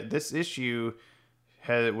 This issue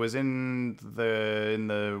was in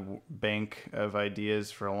the bank of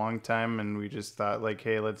ideas for a long time, and we just thought like,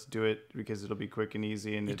 hey, let's do it because it'll be quick and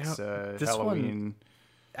easy, and it's Halloween.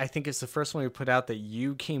 I think it's the first one we put out that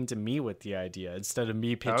you came to me with the idea instead of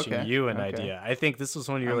me pitching you an idea. I think this was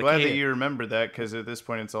when I'm like, glad hey, that you remember that because at this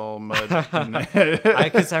point it's all mud.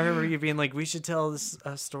 Because I remember you being like, we should tell this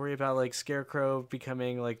story about like Scarecrow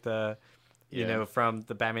becoming like the, you know, from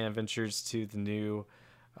the Batman Adventures to the new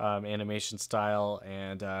animation style,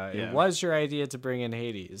 and it was your idea to bring in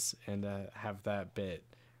Hades and have that bit.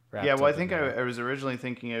 Yeah, well, I think I was originally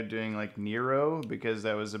thinking of doing like Nero because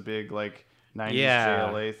that was a big like 90s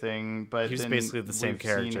JLA thing, but he was then basically the same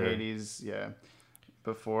character. Seen Hades,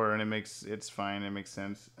 before, and it's fine. It makes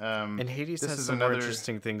sense. And Hades has some more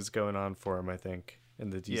interesting things going on for him, I think, in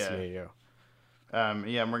the DCAU.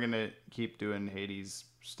 And we're gonna keep doing Hades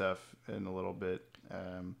stuff in a little bit.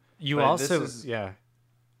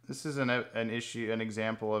 This is an issue, an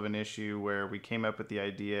example of an issue where we came up with the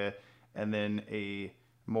idea, and then a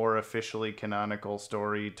more officially canonical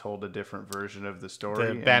story told a different version of the story.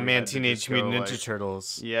 The Batman Teenage Mutant Ninja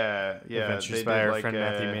Turtles. Yeah. Adventures by our friend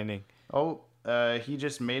Matthew Manning. He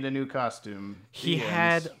just made a new costume. He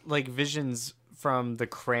had like visions from the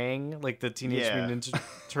Krang, like the Teenage Mutant Ninja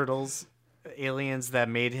Turtles aliens that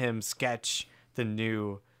made him sketch the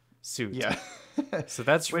new suit. Yeah. So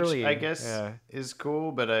that's which really, I guess is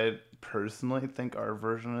cool, but I personally think our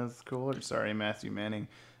version is cooler. Sorry, Matthew Manning.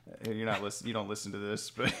 You're not you don't listen to this,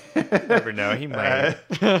 but never know, he might.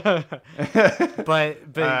 but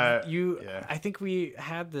I think we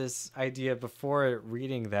had this idea before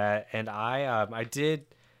reading that, and I did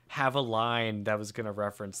have a line that was going to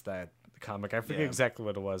reference that comic. I forget exactly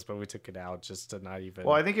what it was, but we took it out just to not even.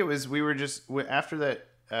 Well, I think it was we were just after that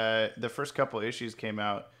the first couple issues came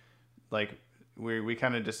out, like we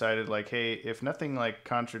kind of decided like, hey, if nothing like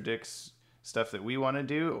contradicts stuff that we want to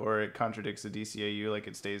do, or it contradicts the DCAU, like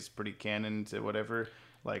it stays pretty canon to whatever,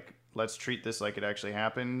 like, let's treat this like it actually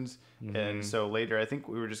happened. And so later, I think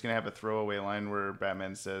we were just going to have a throwaway line where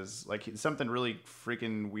Batman says, like, something really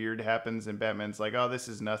freaking weird happens, and Batman's like, oh, this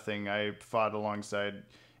is nothing. I fought alongside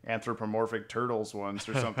anthropomorphic turtles once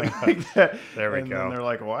or something like that. There we and go. then they're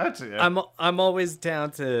like, what? Yeah. I'm always down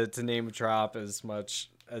to name drop as much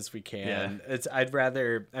as we can. I'd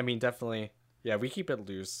rather, I mean, definitely, yeah, we keep it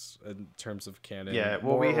loose in terms of canon. Yeah,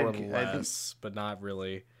 well, more we had or less, but not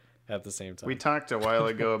really at the same time. We talked a while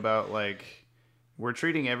ago about, like, we're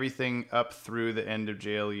treating everything up through the end of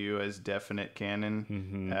JLU as definite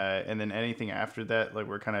canon. And then anything after that, like,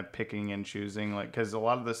 we're kind of picking and choosing, like, because a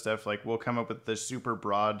lot of the stuff, like, we'll come up with the super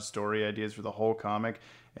broad story ideas for the whole comic.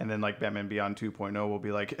 And then, like, Batman Beyond 2.0 will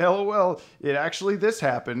be like, LOL, it actually this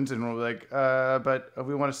happened. And we'll be like, but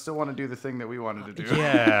we still want to do the thing that we wanted to do.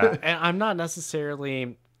 Yeah. And I'm not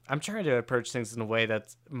necessarily, I'm trying to approach things in a way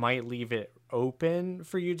that might leave it open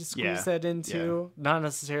for you to squeeze that into. Not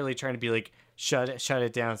necessarily trying to be like, shut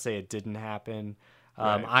it down, say it didn't happen.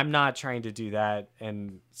 Right. I'm not trying to do that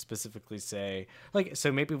and specifically say, like,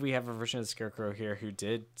 so maybe we have a version of Scarecrow here who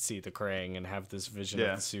did see the Krang and have this vision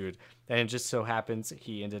of the suit, and it just so happens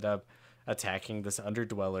he ended up attacking this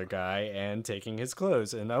underdweller guy and taking his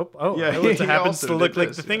clothes, and it happens to look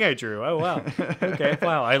like the thing I drew. Oh wow, okay,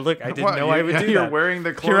 wow, I didn't know I would do that. You're wearing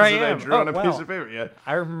the clothes that I drew on a piece of paper. Yeah,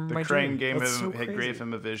 I remember the Krang gave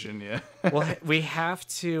him a vision. Yeah. Well, we have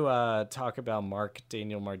to talk about Mark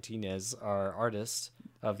Daniel Martinez, our artist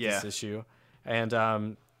of this issue, and I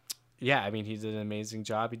mean, he did an amazing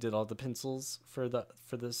job. He did all the pencils for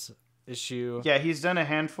this issue. Yeah, he's done a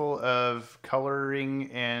handful of coloring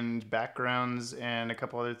and backgrounds and a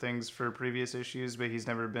couple other things for previous issues, but he's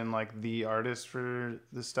never been like the artist for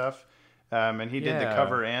the stuff. And he did the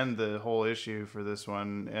cover and the whole issue for this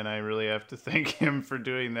one, and I really have to thank him for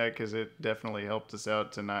doing that because it definitely helped us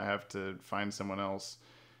out to not have to find someone else.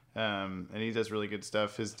 And he does really good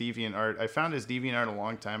stuff. His DeviantArt, I found his DeviantArt a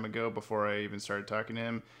long time ago before I even started talking to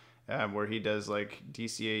him. Where he does like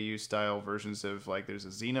DCAU style versions of, like, there's a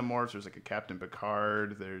Xenomorph, there's like a Captain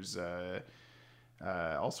Picard, there's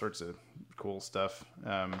all sorts of cool stuff.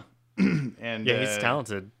 And he's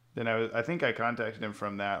talented. Then I think I contacted him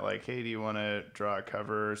from that, like, hey, do you want to draw a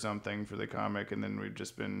cover or something for the comic? And then we've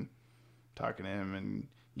just been talking to him and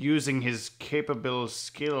using his capable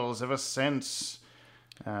skills ever since.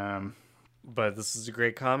 But this is a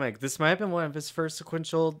great comic. This might have been one of his first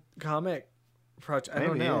sequential comic project. I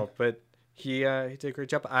don't know, but he did a great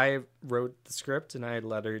job. I wrote the script and I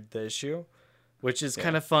lettered the issue, which is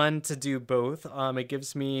kind of fun to do both. It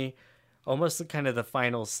gives me almost kind of the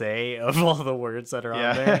final say of all the words that are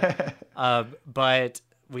on there. But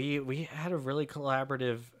we had a really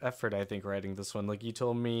collaborative effort, I think, writing this one. Like, you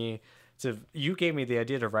gave me the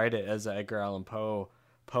idea to write it as an Edgar Allan Poe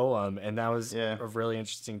poem, and that was a really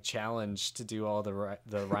interesting challenge to do all the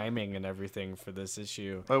rhyming and everything for this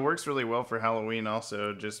issue. Well, it works really well for Halloween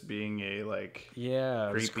also, just being a, like,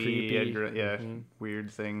 creepy. Edgar,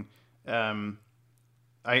 weird thing.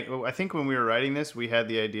 I think when we were writing this, we had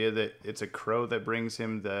the idea that it's a crow that brings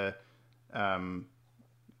him the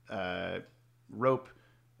rope.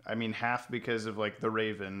 I mean, half because of, like, the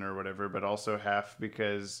raven or whatever, but also half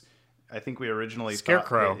because I think we originally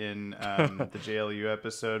Scarecrow thought in the JLU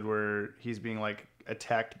episode where he's being, like,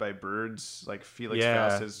 attacked by birds, like Felix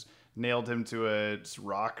Faust has nailed him to a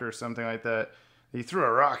rock or something like that. He threw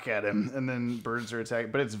a rock at him, and then birds are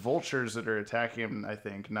attacking. But it's vultures that are attacking him, I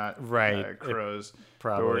think, not crows.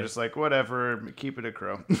 Probably. But we're just like, whatever, keep it a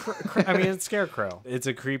crow. I mean, it's Scarecrow. It's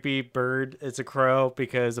a creepy bird. It's a crow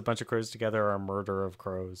because a bunch of crows together are a murder of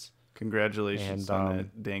crows. Congratulations on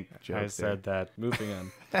that dank joke. I said that. Moving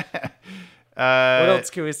on. What else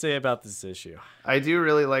can we say about this issue? I do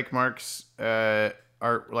really like Mark's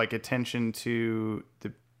art, like, attention to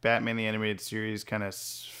the Batman the Animated Series kind of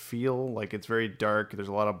feel. Like, it's very dark. There's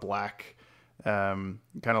a lot of black. Kind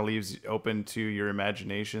of leaves open to your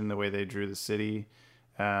imagination the way they drew the city.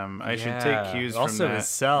 I should take cues from that. Also, his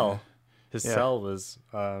cell. His cell was,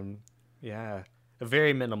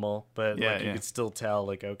 very minimal, but you could still tell,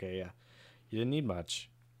 like, okay, you didn't need much.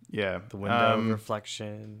 Yeah, the window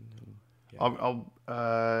reflection.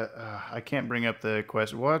 I can't bring up the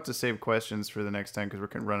question. We'll have to save questions for the next time because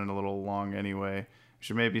we're running a little long anyway. We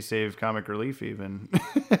should maybe save comic relief even.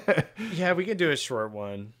 Yeah, we can do a short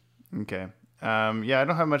one. Okay. I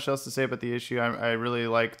don't have much else to say about the issue. I really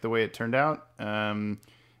like the way it turned out.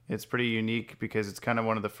 It's pretty unique because it's kind of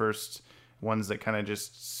one of the first ones that kind of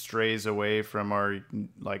just strays away from our,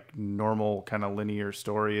 like, normal kind of linear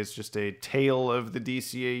story. It's just a tale of the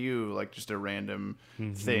DCAU, like, just a random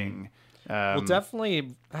thing. Well,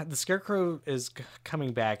 definitely, the Scarecrow is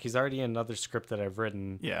coming back. He's already in another script that I've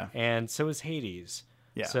written. Yeah. And so is Hades.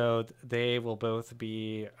 Yeah. So they will both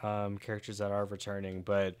be characters that are returning,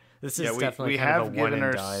 but this is definitely kind of a one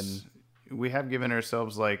and done. We have given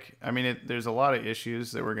ourselves there's a lot of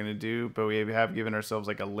issues that we're going to do, but we have given ourselves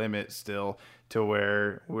like a limit still to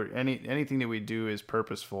where anything that we do is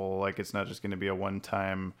purposeful. Like it's not just going to be a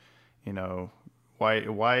one-time,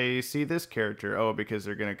 why see this character? Oh, because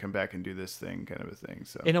they're going to come back and do this thing kind of a thing.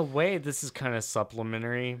 So in a way, this is kind of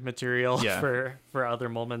supplementary material for other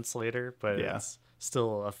moments later, but it's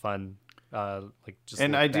still a fun just.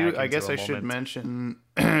 And I guess I should mention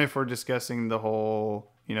if we're discussing the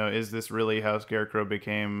whole, is this really how Scarecrow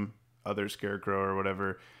became other Scarecrow or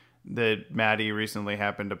whatever, that Maddie recently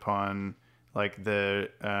happened upon, like there's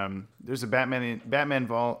a Batman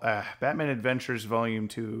Adventures Volume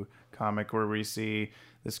 2 comic where we see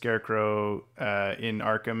the Scarecrow in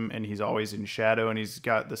Arkham, and he's always in shadow, and he's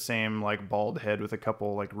got the same like bald head with a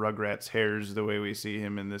couple like Rugrats hairs, the way we see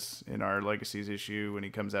him in our Legacies issue when he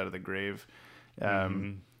comes out of the grave.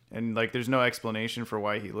 And like there's no explanation for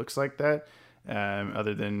why he looks like that,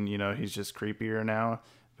 other than he's just creepier now.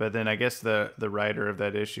 But then I guess the writer of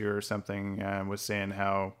that issue or something was saying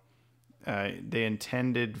how they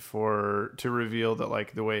intended to reveal that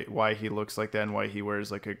like why he looks like that and why he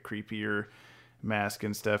wears like a creepier mask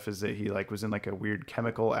and stuff is that he like was in like a weird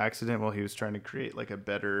chemical accident while he was trying to create like a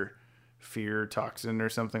better fear toxin or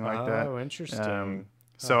something like that. Oh, interesting.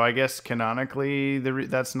 So I guess canonically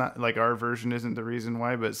that's not like our version isn't the reason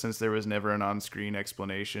why, but since there was never an on-screen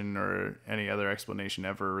explanation or any other explanation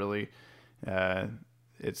ever really,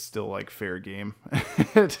 it's still like fair game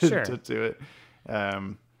to do it.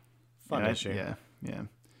 Fun issue. Yeah.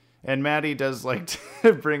 And Maddie does like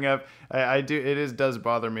to bring up, does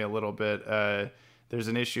bother me a little bit. There's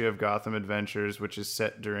an issue of Gotham Adventures, which is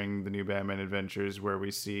set during the new Batman Adventures, where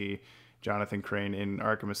we see Jonathan Crane in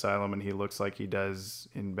Arkham Asylum, and he looks like he does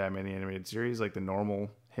in Batman the Animated Series, like the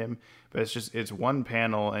normal him. But it's one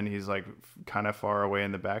panel, and he's like kind of far away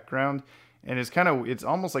in the background. And it's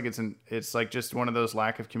almost like it's like just one of those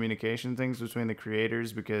lack of communication things between the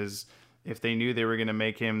creators, because if they knew they were going to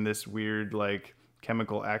make him this weird, like,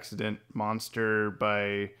 chemical accident monster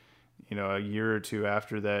by, a year or two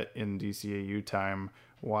after that in DCAU time,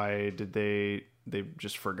 why did they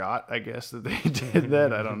just forgot, I guess, that they did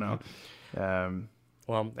that? I don't know.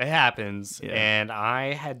 Well, it happens, and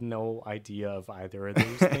I had no idea of either of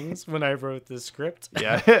those things when I wrote the script.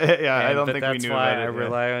 Yeah, I don't think we knew about it. That's why I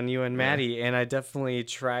rely on you and Maddie, and I definitely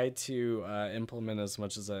try to implement as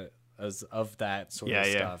much as of that sort of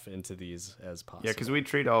stuff into these as possible. Yeah, because we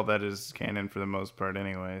treat all that as canon for the most part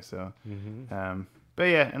anyway. So, but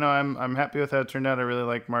yeah, I'm happy with how it turned out. I really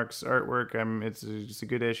like Mark's artwork. It's a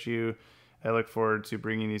good issue. I look forward to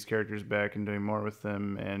bringing these characters back and doing more with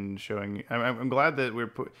them and showing. I'm glad that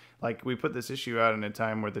we put this issue out in a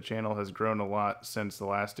time where the channel has grown a lot since the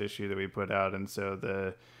last issue that we put out, and so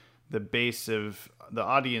the base of the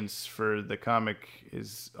audience for the comic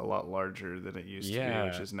is a lot larger than it used to be,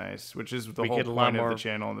 which is nice. Which is the whole point of the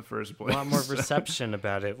channel in the first place. A lot more reception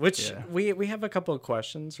about it. Which we have a couple of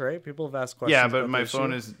questions, right? People have asked questions. Yeah, but my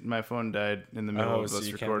phone died in the middle of us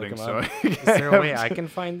recording. So is there a way I can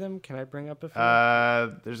find them? Can I bring up a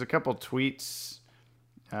few? There's a couple tweets.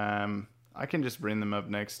 I can just bring them up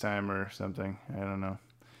next time or something. I don't know.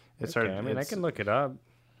 It's hard. I mean, I can look it up.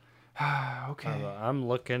 Okay. I'm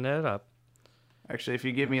looking it up. Actually, if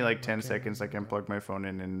you give me like 10 seconds, I can plug my phone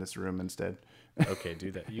in this room instead. Okay,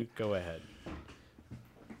 do that. You go ahead.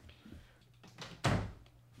 Oh,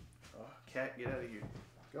 cat, get out of here.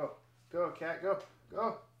 Go, cat,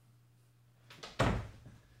 go.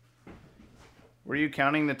 Were you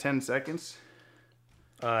counting the 10 seconds?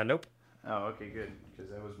 Nope. Oh, okay, good,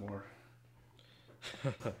 because that was more.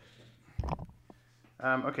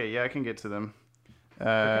 Okay, yeah, I can get to them.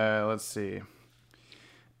 Let's see.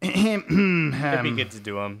 It'd be good to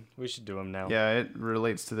do them. We should do them now. Yeah, it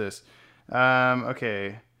relates to this.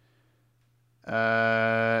 Okay.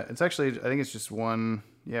 It's actually, I think it's just one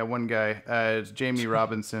guy. It's Jamie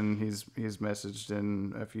Robinson. He's messaged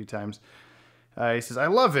in a few times. He says, I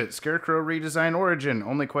love it. Scarecrow redesign origin.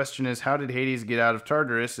 Only question is, how did Hades get out of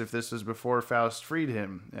Tartarus if this was before Faust freed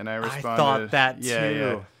him? And I responded... I thought that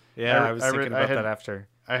too. Yeah, I was thinking about that after.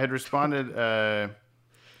 I had responded...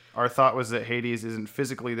 Our thought was that Hades isn't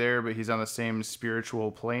physically there, but he's on the same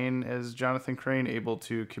spiritual plane as Jonathan Crane, able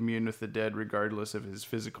to commune with the dead regardless of his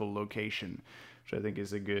physical location. which I think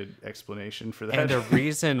is a good explanation for that. And the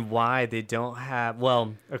reason why they don't have,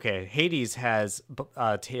 well, okay, Hades has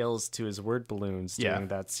tails to his word balloons during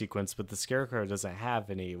that sequence, but the Scarecrow doesn't have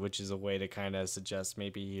any, which is a way to kind of suggest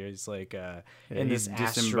maybe he's like in this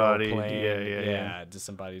astral plane. Yeah,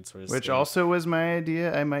 disembodied sort of Which state. also was my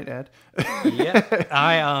idea, I might add. Yeah,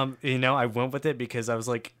 I went with it because I was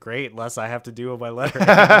like, great, less I have to do with my letter.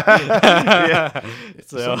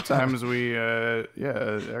 So sometimes we,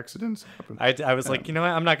 accidents happen. I was like, you know what,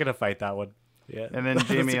 I'm not gonna fight that one. Yeah. And then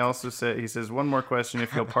Jamie also says, one more question,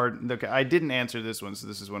 if you'll pardon. Okay, I didn't answer this one, so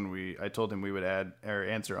this is one I told him we would add or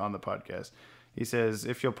answer on the podcast. He says,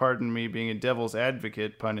 if you'll pardon me being a devil's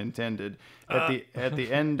advocate, pun intended, at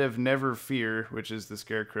the end of Never Fear, which is the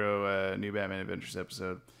Scarecrow New Batman Adventures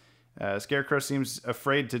episode, Scarecrow seems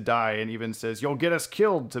afraid to die and even says, "You'll get us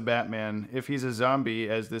killed" to Batman. If he's a zombie,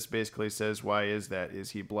 as this basically says, why is that? Is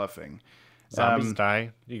he bluffing? Zombies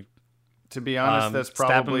die. To be honest, that's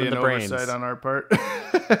probably an oversight on our part.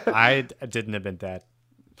 I didn't admit that.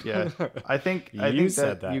 Yeah, I think that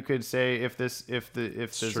you could say if the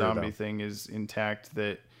zombie thing is intact,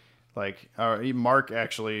 that like Mark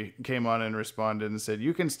actually came on and responded and said,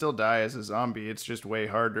 "You can still die as a zombie. It's just way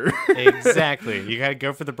harder." Exactly. You got to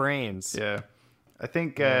go for the brains. Yeah, I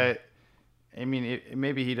think. I mean,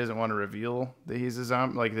 maybe he doesn't want to reveal that he's a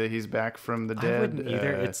zombie, like that he's back from the dead. I wouldn't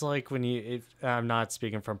either. It's like when I'm not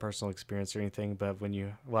speaking from personal experience or anything, but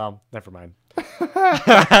well, never mind.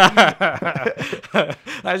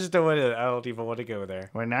 I just don't want to. I don't even want to go there.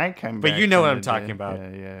 When I come back, but you know what I'm talking about.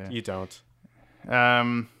 Yeah. You don't.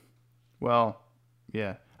 Well,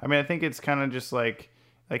 yeah. I mean, I think it's kind of just like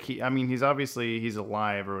he's obviously he's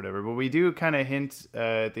alive or whatever, but we do kind of hint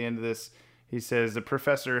at the end of this. He says, the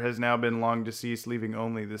professor has now been long deceased, leaving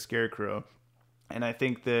only the Scarecrow. And I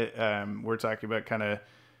think that we're talking about kind of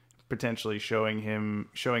potentially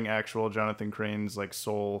showing actual Jonathan Crane's like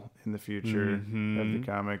soul in the future of the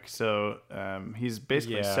comic. So he's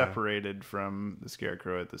basically separated from the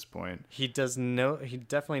Scarecrow at this point. He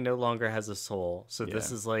definitely no longer has a soul. So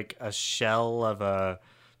this is like a shell of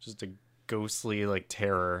just a ghostly like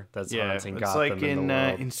terror that's haunting Gotham. It's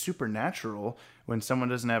like in Supernatural, when someone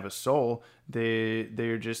doesn't have a soul,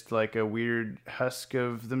 they're just like a weird husk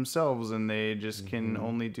of themselves, and they just can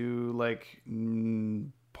only do like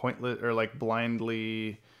pointless or like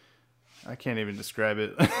blindly. I can't even describe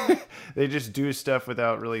it. They just do stuff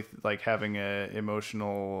without really like having a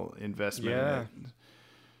emotional investment. Yeah, in it.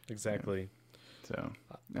 Exactly. So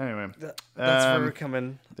anyway, that's where we're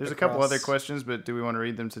coming. There's a couple other questions, but do we want to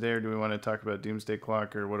read them today, or do we want to talk about Doomsday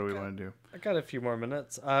Clock, or what do we want to do? I got a few more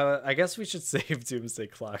minutes. I guess we should save Doomsday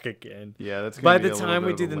Clock again. Yeah, that's by the time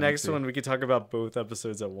we do the next one, we could talk about both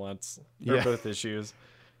episodes at once, or both issues.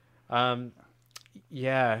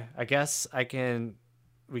 Yeah, I guess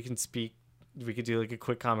we can speak. We could do like a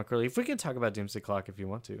quick comic relief. We can talk about Doomsday Clock if you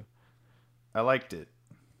want to. I liked it.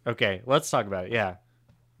 Okay, let's talk about it. Yeah.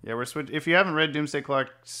 Yeah, we're if you haven't read Doomsday Clock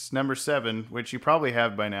number 7, which you probably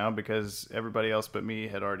have by now because everybody else but me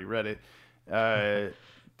had already read it,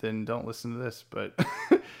 then don't listen to this. But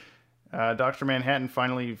Dr. Manhattan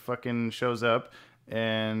finally fucking shows up,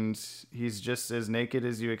 and he's just as naked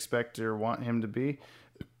as you expect or want him to be.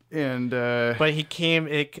 And but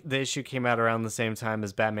the issue came out around the same time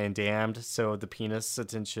as Batman Damned, so the penis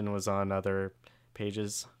attention was on other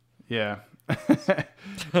pages. Yeah.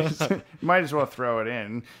 Might as well throw it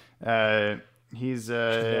in. He's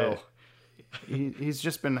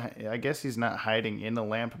just been, I guess he's not hiding in the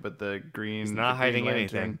lamp, but the green he's not hiding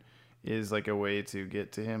anything is like a way to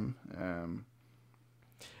get to him.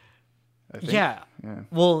 I think. Yeah.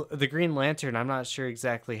 Well, the Green Lantern, I'm not sure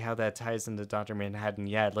exactly how that ties into Dr. Manhattan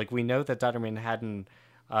yet. Like, we know that Dr. Manhattan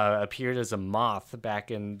appeared as a moth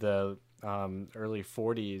back in the early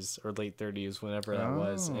 40s or late 30s, whenever that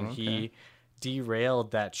was, and he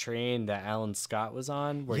derailed that train that Alan Scott was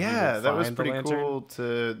on. Where that was pretty cool.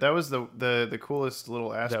 That was the coolest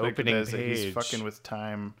little aspect of this, that he's fucking with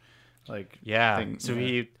time, like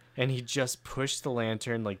he just pushed the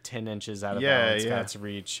lantern like 10 inches out of Alan Scott's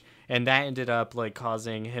reach, and that ended up like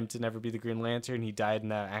causing him to never be the Green Lantern. He died in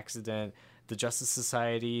that accident. The Justice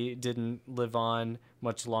Society didn't live on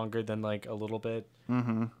much longer than like a little bit.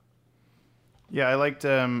 Mm-hmm. Yeah, I liked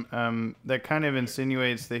that kind of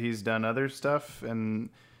insinuates that he's done other stuff and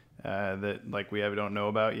that like we don't know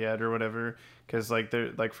about yet or whatever. Because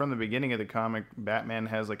like from the beginning of the comic, Batman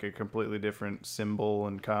has like a completely different symbol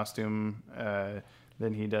and costume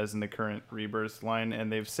than he does in the current Rebirth line. And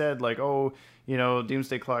they've said like,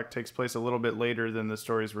 Doomsday Clock takes place a little bit later than the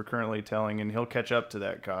stories we're currently telling, and he'll catch up to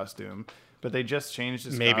that costume. But they just changed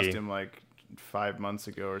his costume like 5 months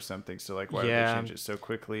ago or something. So like, why would they change it so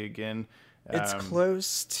quickly again? It's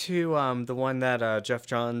close to the one that Jeff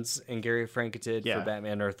Johns and Gary Frank did for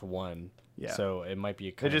Batman Earth 1. Yeah. So it might be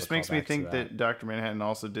a kind It just makes me think that Dr. Manhattan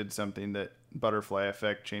also did something that Butterfly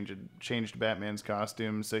Effect changed Batman's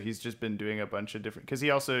costume. So he's just been doing a bunch of different... Because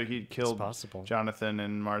he killed Jonathan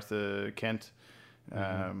and Martha Kent,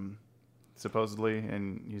 supposedly.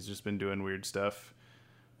 And he's just been doing weird stuff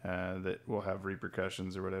that will have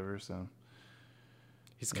repercussions or whatever, so...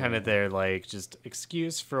 He's kind of their, like, just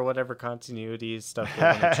excuse for whatever continuity stuff they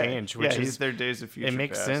want to change. Which he's their Days of Future It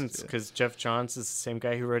makes sense, because Jeff Johns is the same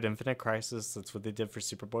guy who wrote Infinite Crisis. That's what they did for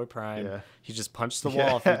Superboy Prime. Yeah. He just punched the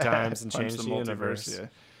wall a few times and changed the universe.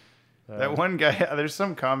 Yeah. That one guy, there's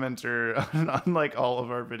some commenter on, like, all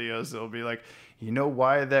of our videos that'll be like, you know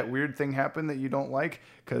why that weird thing happened that you don't like?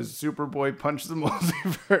 Because Superboy punched the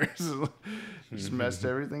multiverse. Just messed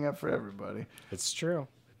everything up for everybody. It's true.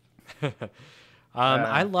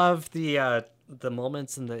 I love the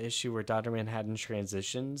moments in the issue where Dr. Manhattan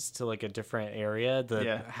transitions to like a different area.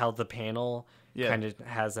 How the panel kind of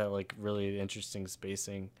has that like really interesting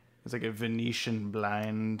spacing. It's like a Venetian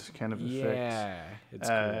blind kind of effect. Yeah, it's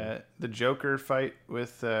cool. The Joker fight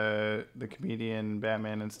with the comedian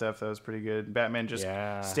Batman and stuff, that was pretty good. Batman just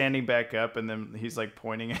standing back up, and then he's like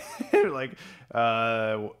pointing at like,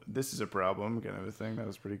 this is a problem kind of a thing. That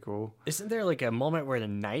was pretty cool. Isn't there like a moment where the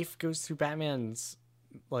knife goes through Batman's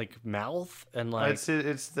like mouth and like...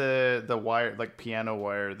 It's the wire, like piano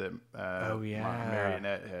wire that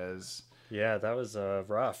Marionette has. Yeah, that was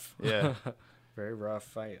rough. Yeah. Very rough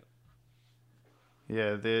fight.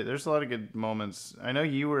 Yeah, there's a lot of good moments. I know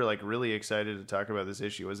you were like really excited to talk about this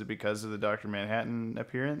issue. Was it because of the Dr. Manhattan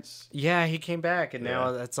appearance? Yeah, he came back, and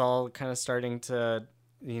now that's all kind of starting to,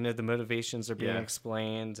 the motivations are being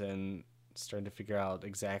explained, and starting to figure out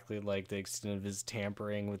exactly like the extent of his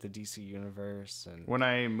tampering with the DC universe. And when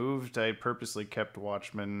I moved, I purposely kept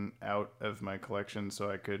Watchmen out of my collection so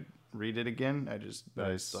I could read it again.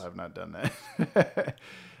 I still have not done that.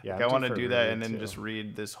 I want to do that and then just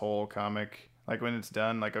read this whole comic. Like when it's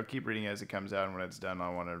done, like I'll keep reading as it comes out, and when it's done, I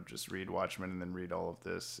want to just read Watchmen and then read all of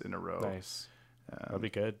this in a row. Nice. That'll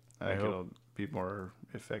be good. I think it'll be more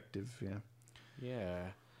effective.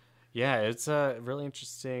 Yeah, it's really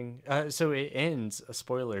interesting. So it ends,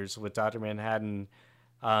 spoilers, with Dr. Manhattan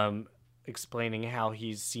explaining how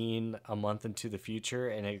he's seen a month into the future,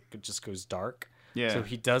 and it just goes dark. Yeah. So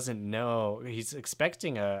he doesn't know. He's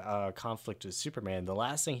expecting a conflict with Superman. The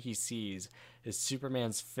last thing he sees is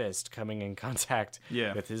Superman's fist coming in contact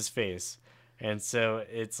with his face. And so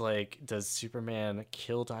it's like, does Superman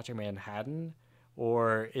kill Dr. Manhattan?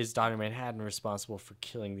 Or is Dr. Manhattan responsible for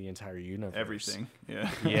killing the entire universe? Everything.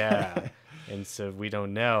 Yeah. Yeah. And so we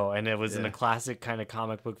don't know. And it was in a classic kind of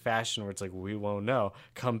comic book fashion where it's like, we won't know.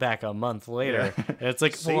 Come back a month later. Yeah. And it's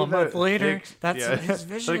like, well, a month later, that's his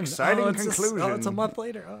vision. It's an exciting conclusion. It's a month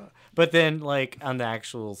later. But then, like, on the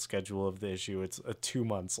actual schedule of the issue, it's 2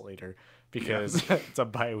 months later because it's a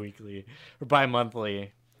bi-weekly or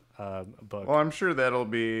bi-monthly book. Well, I'm sure that'll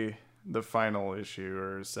be the final issue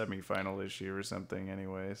or semi-final issue or something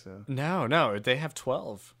anyway. So no, they have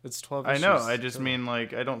 12. It's 12 I issues. know, I just mean,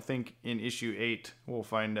 like, I don't think in issue 8 we'll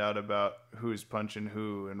find out about who's punching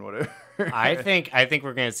who and whatever. I think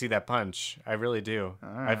we're gonna see that punch. I really do.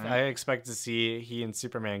 Right. I expect to see he and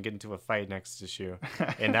Superman get into a fight next issue,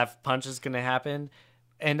 and that punch is gonna happen.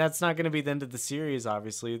 And that's not going to be the end of the series,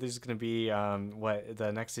 obviously. There's going to be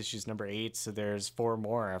the next issue is number 8, so there's 4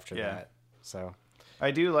 more after that. So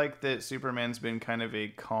I do like that Superman's been kind of a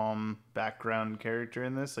calm background character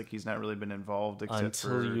in this. Like, he's not really been involved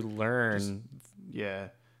until you learn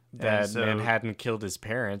that Manhattan killed his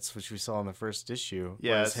parents, which we saw in the first issue.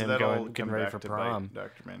 Yeah, was so him getting ready for prom.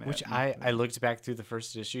 Dr. Manhattan. Which I looked back through the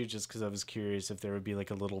first issue just because I was curious if there would be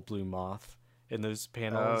like a little blue moth in those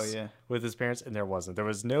panels with his parents, and there wasn't. There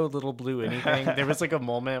was no little blue anything. There was like a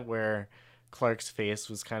moment where Clark's face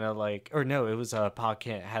was kind of like, or no, it was Pa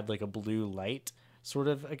Kent had like a blue light sort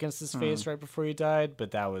of against his face right before he died,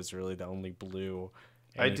 but that was really the only blue.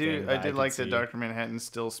 I did like that Dr. Manhattan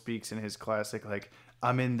still speaks in his classic, like,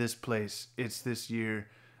 I'm in this place, it's this year,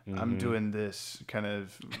 I'm doing this kind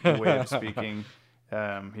of way of speaking.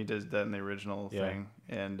 He does that in the original thing,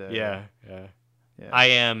 and I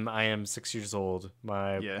am 6 years old.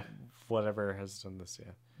 My whatever has done this.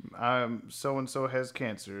 So and so has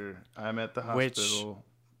cancer. I'm at the hospital.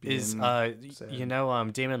 Is Damon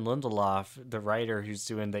Lindelof, the writer who's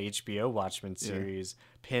doing the HBO Watchmen series,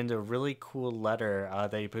 pinned a really cool letter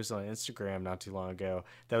that he posted on Instagram not too long ago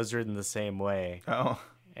that was written the same way.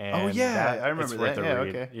 And I remember that. Yeah,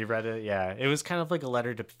 okay. You read it? Yeah. It was kind of like a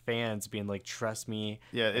letter to fans being like, trust me.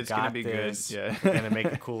 Yeah, it's going to be good. Yeah. Going to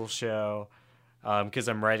make a cool show. because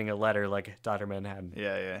I'm writing a letter like Dr. Manhattan.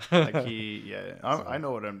 Yeah. Like I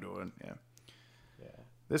know what I'm doing. Yeah.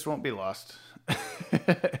 This won't be Lost.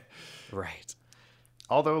 Right.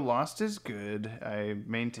 Although Lost is good, I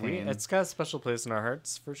maintain. It's got a special place in our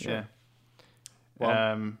hearts, for sure. Yeah.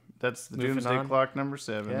 Well, that's the Doomsday Clock number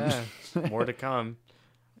 7. Yeah, more to come.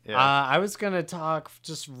 Yeah. I was going to talk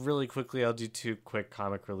just really quickly. I'll do 2 quick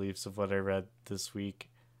comic reliefs of what I read this week.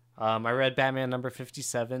 I read Batman number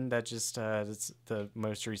 57. That just it's the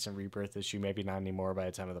most recent Rebirth issue. Maybe not anymore by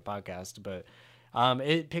the time of the podcast, but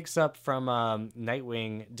it picks up from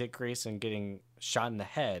Nightwing, Dick Grayson getting shot in the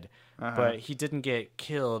head, but he didn't get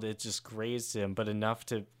killed. It just grazed him, but enough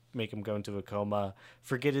to make him go into a coma,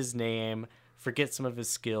 forget his name, forget some of his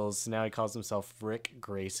skills. So now he calls himself Rick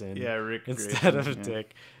Grayson. Yeah, Rick instead Grayson, of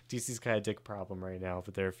Dick. DC's got a Dick problem right now,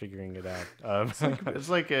 but they're figuring it out. It's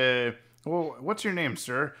like a... Well, what's your name,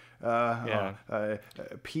 sir?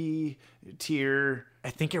 P. Tier. I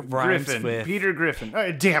think it rhymes Griffin. with Peter Griffin.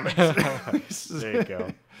 Oh, damn it. There you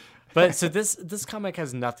go. But so this comic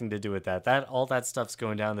has nothing to do with that. All that stuff's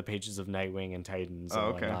going down the pages of Nightwing and Titans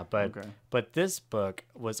and whatnot. But this book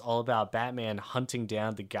was all about Batman hunting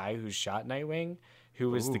down the guy who shot Nightwing,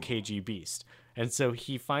 who was the KG Beast. And so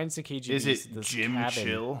he finds the KG Beast. Is it Jim cabin.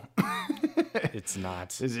 Chill? It's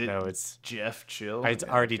not. Is it? No, it's Jeff Chill. I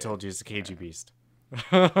already told you it's a KG Beast.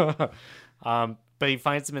 But he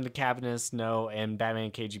finds him in the cabinet, and Batman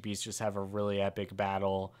and KG Beast just have a really epic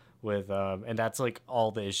battle with, and that's like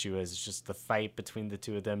all the issue is. It's just the fight between the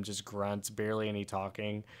two of them, just grunts, barely any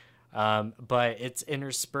talking. But it's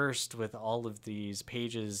interspersed with all of these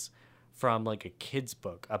pages from like a kid's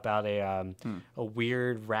book about a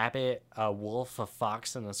weird rabbit, a wolf, a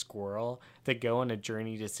fox, and a squirrel that go on a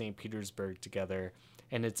journey to St. Petersburg together.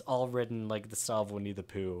 And it's all written like the style of Winnie the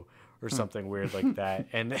Pooh or something weird like that.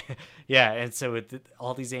 And yeah, and so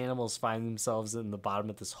all these animals find themselves in the bottom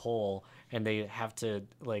of this hole, and they have to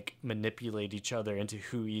like manipulate each other into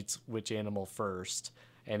who eats which animal first.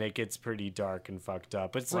 And it gets pretty dark and fucked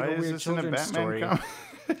up. But it's like a weird children's story.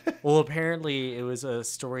 Well, apparently it was a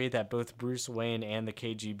story that both Bruce Wayne and the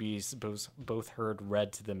KGBs both heard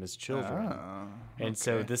read to them as children. And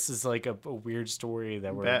so this is like a weird story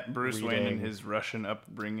that we're Bruce reading. Wayne and his Russian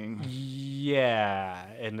upbringing. Yeah,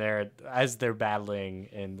 and they're battling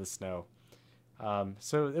in the snow.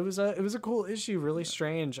 So it was a cool issue, really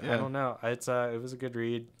strange. Yeah. I don't know. It was a good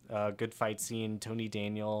read, good fight scene. Tony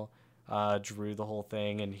Daniel drew the whole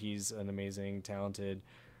thing, and he's an amazing, talented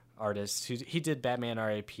artist. He did Batman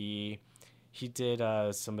R.I.P. He did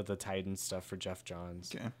some of the Titan stuff for Jeff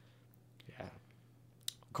Johns. Okay. Yeah.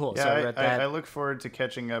 Cool. Yeah, so I read that. I look forward to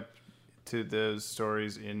catching up to those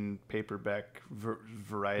stories in paperback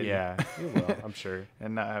variety. Yeah, you will, I'm sure.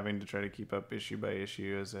 And not having to try to keep up issue by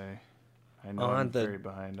issue, as I know on I'm the very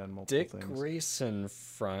behind on multiple Dick things. Grayson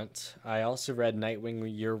front, I also read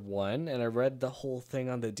Nightwing Year 1, and I read the whole thing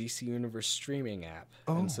on the DC Universe streaming app.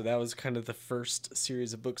 And so that was kind of the first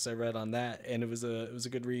series of books I read on that, and it was a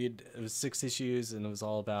good read. It was 6 issues, and it was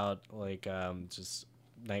all about like just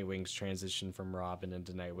Nightwing's transition from Robin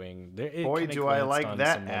into Nightwing. Boy, do I like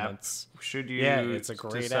that app. Moments. Should you it's a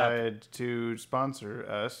great decide app. to sponsor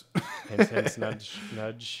us. Hence, nudge,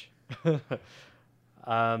 nudge.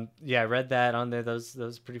 I read that on there. That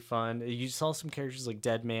was pretty fun. You saw some characters like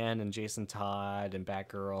Deadman and Jason Todd and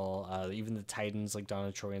Batgirl. Even the Titans like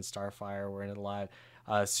Donna Troy and Starfire were in it a lot.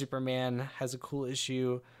 Superman has a cool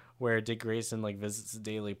issue where Dick Grayson like visits the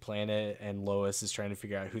Daily Planet, and Lois is trying to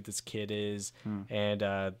figure out who this kid is. And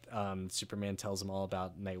Superman tells him all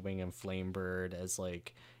about Nightwing and Flamebird as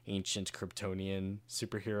like ancient Kryptonian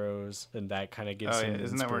superheroes, and that kind of gives him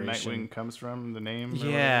isn't that where Nightwing comes from, the name?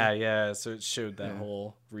 Yeah, so it showed that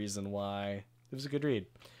whole reason why. It was a good read.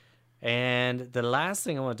 And the last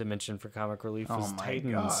thing I wanted to mention for comic relief was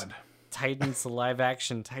Titans. God. Titans, the live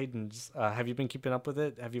action Titans. Have you been keeping up with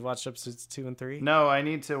it? Have you watched episodes 2 and 3? No, I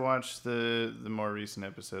need to watch the more recent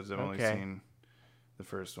episodes. I've only seen the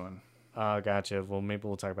first one. Gotcha. Well, maybe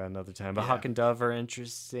we'll talk about it another time. But Hawk and Dove are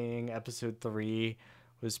interesting. Episode 3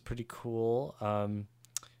 was pretty cool.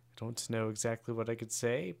 Don't know exactly what I could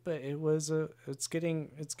say, but it's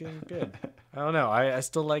getting good. I don't know. I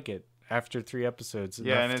still like it after 3 episodes.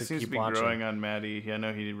 Yeah, and it seems to be growing on Maddie. I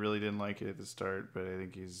know he really didn't like it at the start, but I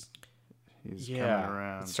think he's coming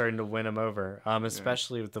around. It's starting to win him over.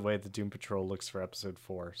 Especially with the way the Doom Patrol looks for episode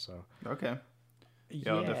 4. So okay.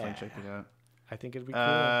 Yeah, I'll definitely check it out. I think it'd be cool.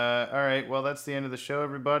 All right. Well, that's the end of the show,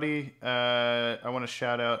 everybody. I want to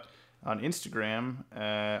shout out on Instagram,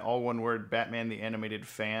 all one word, Batman the Animated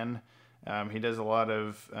Fan. He does a lot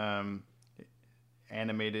of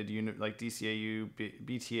animated, like DCAU,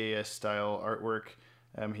 BTAS style artwork.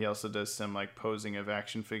 He also does some like posing of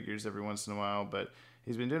action figures every once in a while, but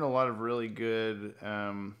he's been doing a lot of really good,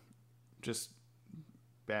 just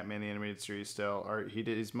Batman the Animated Series style art.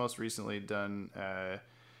 He's most recently done.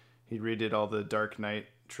 He redid all the Dark Knight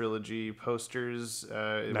trilogy posters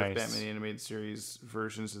with Batman the Animated Series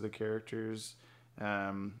versions of the characters.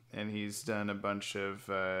 And he's done a bunch of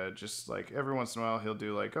just like every once in a while he'll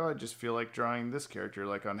do like, oh, I just feel like drawing this character.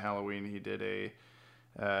 Like on Halloween, he did a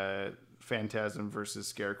Phantasm versus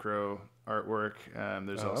Scarecrow artwork.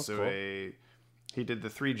 There's also cool. He did the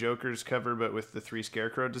 3 Jokers cover, but with the 3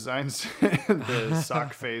 Scarecrow designs, the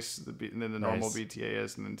sock face, and then the normal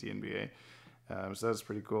BTAS, and then TNBA. So that's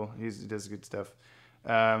pretty cool. He does good stuff.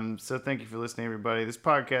 So thank you for listening, everybody. This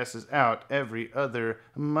podcast is out every other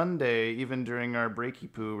Monday, even during our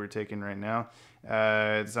breaky poo we're taking right now.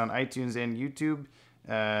 It's on iTunes and YouTube,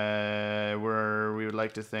 where we would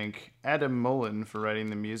like to thank Adam Mullen for writing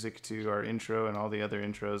the music to our intro and all the other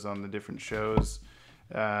intros on the different shows.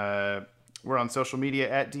 We're on social media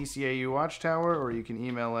at DCAU Watchtower, or you can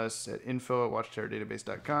email us at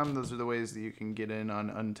info@watchtowerdatabase.com. Those are the ways that you can get in on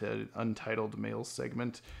Untitled Mail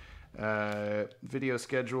segment. Video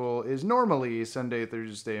schedule is normally Sunday,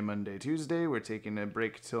 Thursday, Monday, Tuesday. We're taking a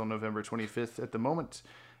break till November 25th at the moment.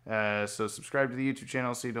 So subscribe to the YouTube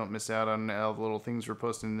channel so you don't miss out on all the little things we're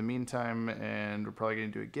posting in the meantime. And we're probably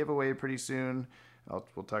going to do a giveaway pretty soon.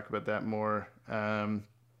 We'll talk about that more. And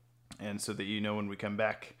so that you know when we come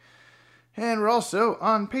back. And we're also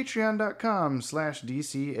on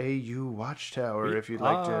patreon.com/DCAU Watchtower if you'd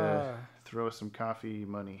like to throw us some coffee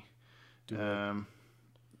money.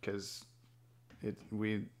 Because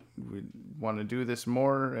we want to do this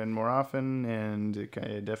more and more often, and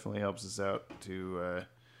it definitely helps us out to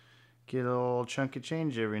get a little chunk of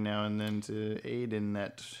change every now and then to aid in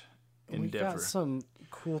that endeavor. We got some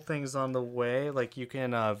cool things on the way. Like you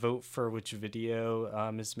can vote for which video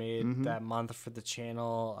is made that month for the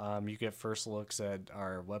channel. You get first looks at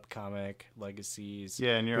our webcomic legacies.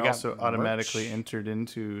 Yeah, and you're also automatically entered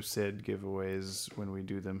into said giveaways when we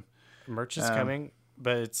do them. Merch is coming,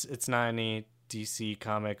 but it's not any DC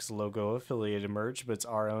Comics logo affiliated merch, but it's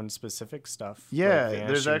our own specific stuff. Yeah, like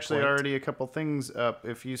there's actually already a couple things up.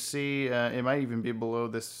 If you see, it might even be below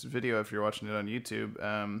this video if you're watching it on YouTube.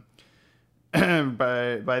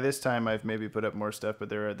 By this time, I've maybe put up more stuff, but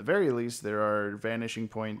there, at the very least, there are Vanishing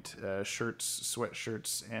Point shirts,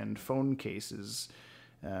 sweatshirts, and phone cases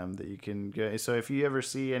that you can get. So if you ever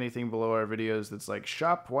see anything below our videos that's like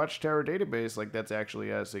shop Watchtower Database, like that's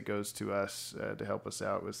actually us. It goes to us to help us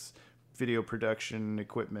out with video production,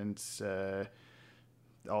 equipment,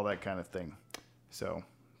 all that kind of thing. So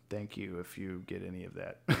thank you if you get any of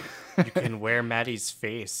that. You can wear Maddie's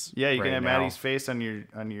face. Yeah, you can have Maddie's face on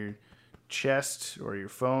your chest or your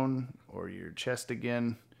phone or your chest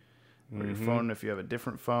again, or your phone if you have a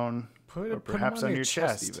different phone, or perhaps on your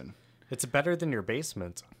chest even. It's better than your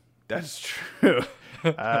basement. That's true.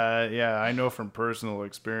 Yeah, I know from personal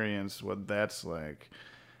experience what that's like.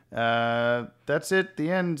 That's it.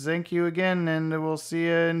 The end. Thank you again, and we'll see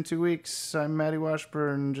you in 2 weeks. I'm Maddie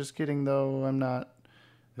Washburn. Just kidding, though. I'm not.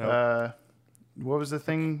 Nope. What was the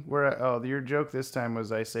thing where? Your joke this time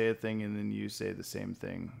was I say a thing and then you say the same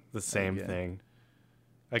thing. The same thing.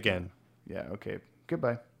 Again. Yeah. Okay.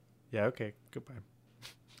 Goodbye. Yeah. Okay. Goodbye.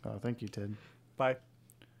 Oh, thank you, Ted. Bye.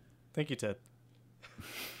 Thank you, Ted.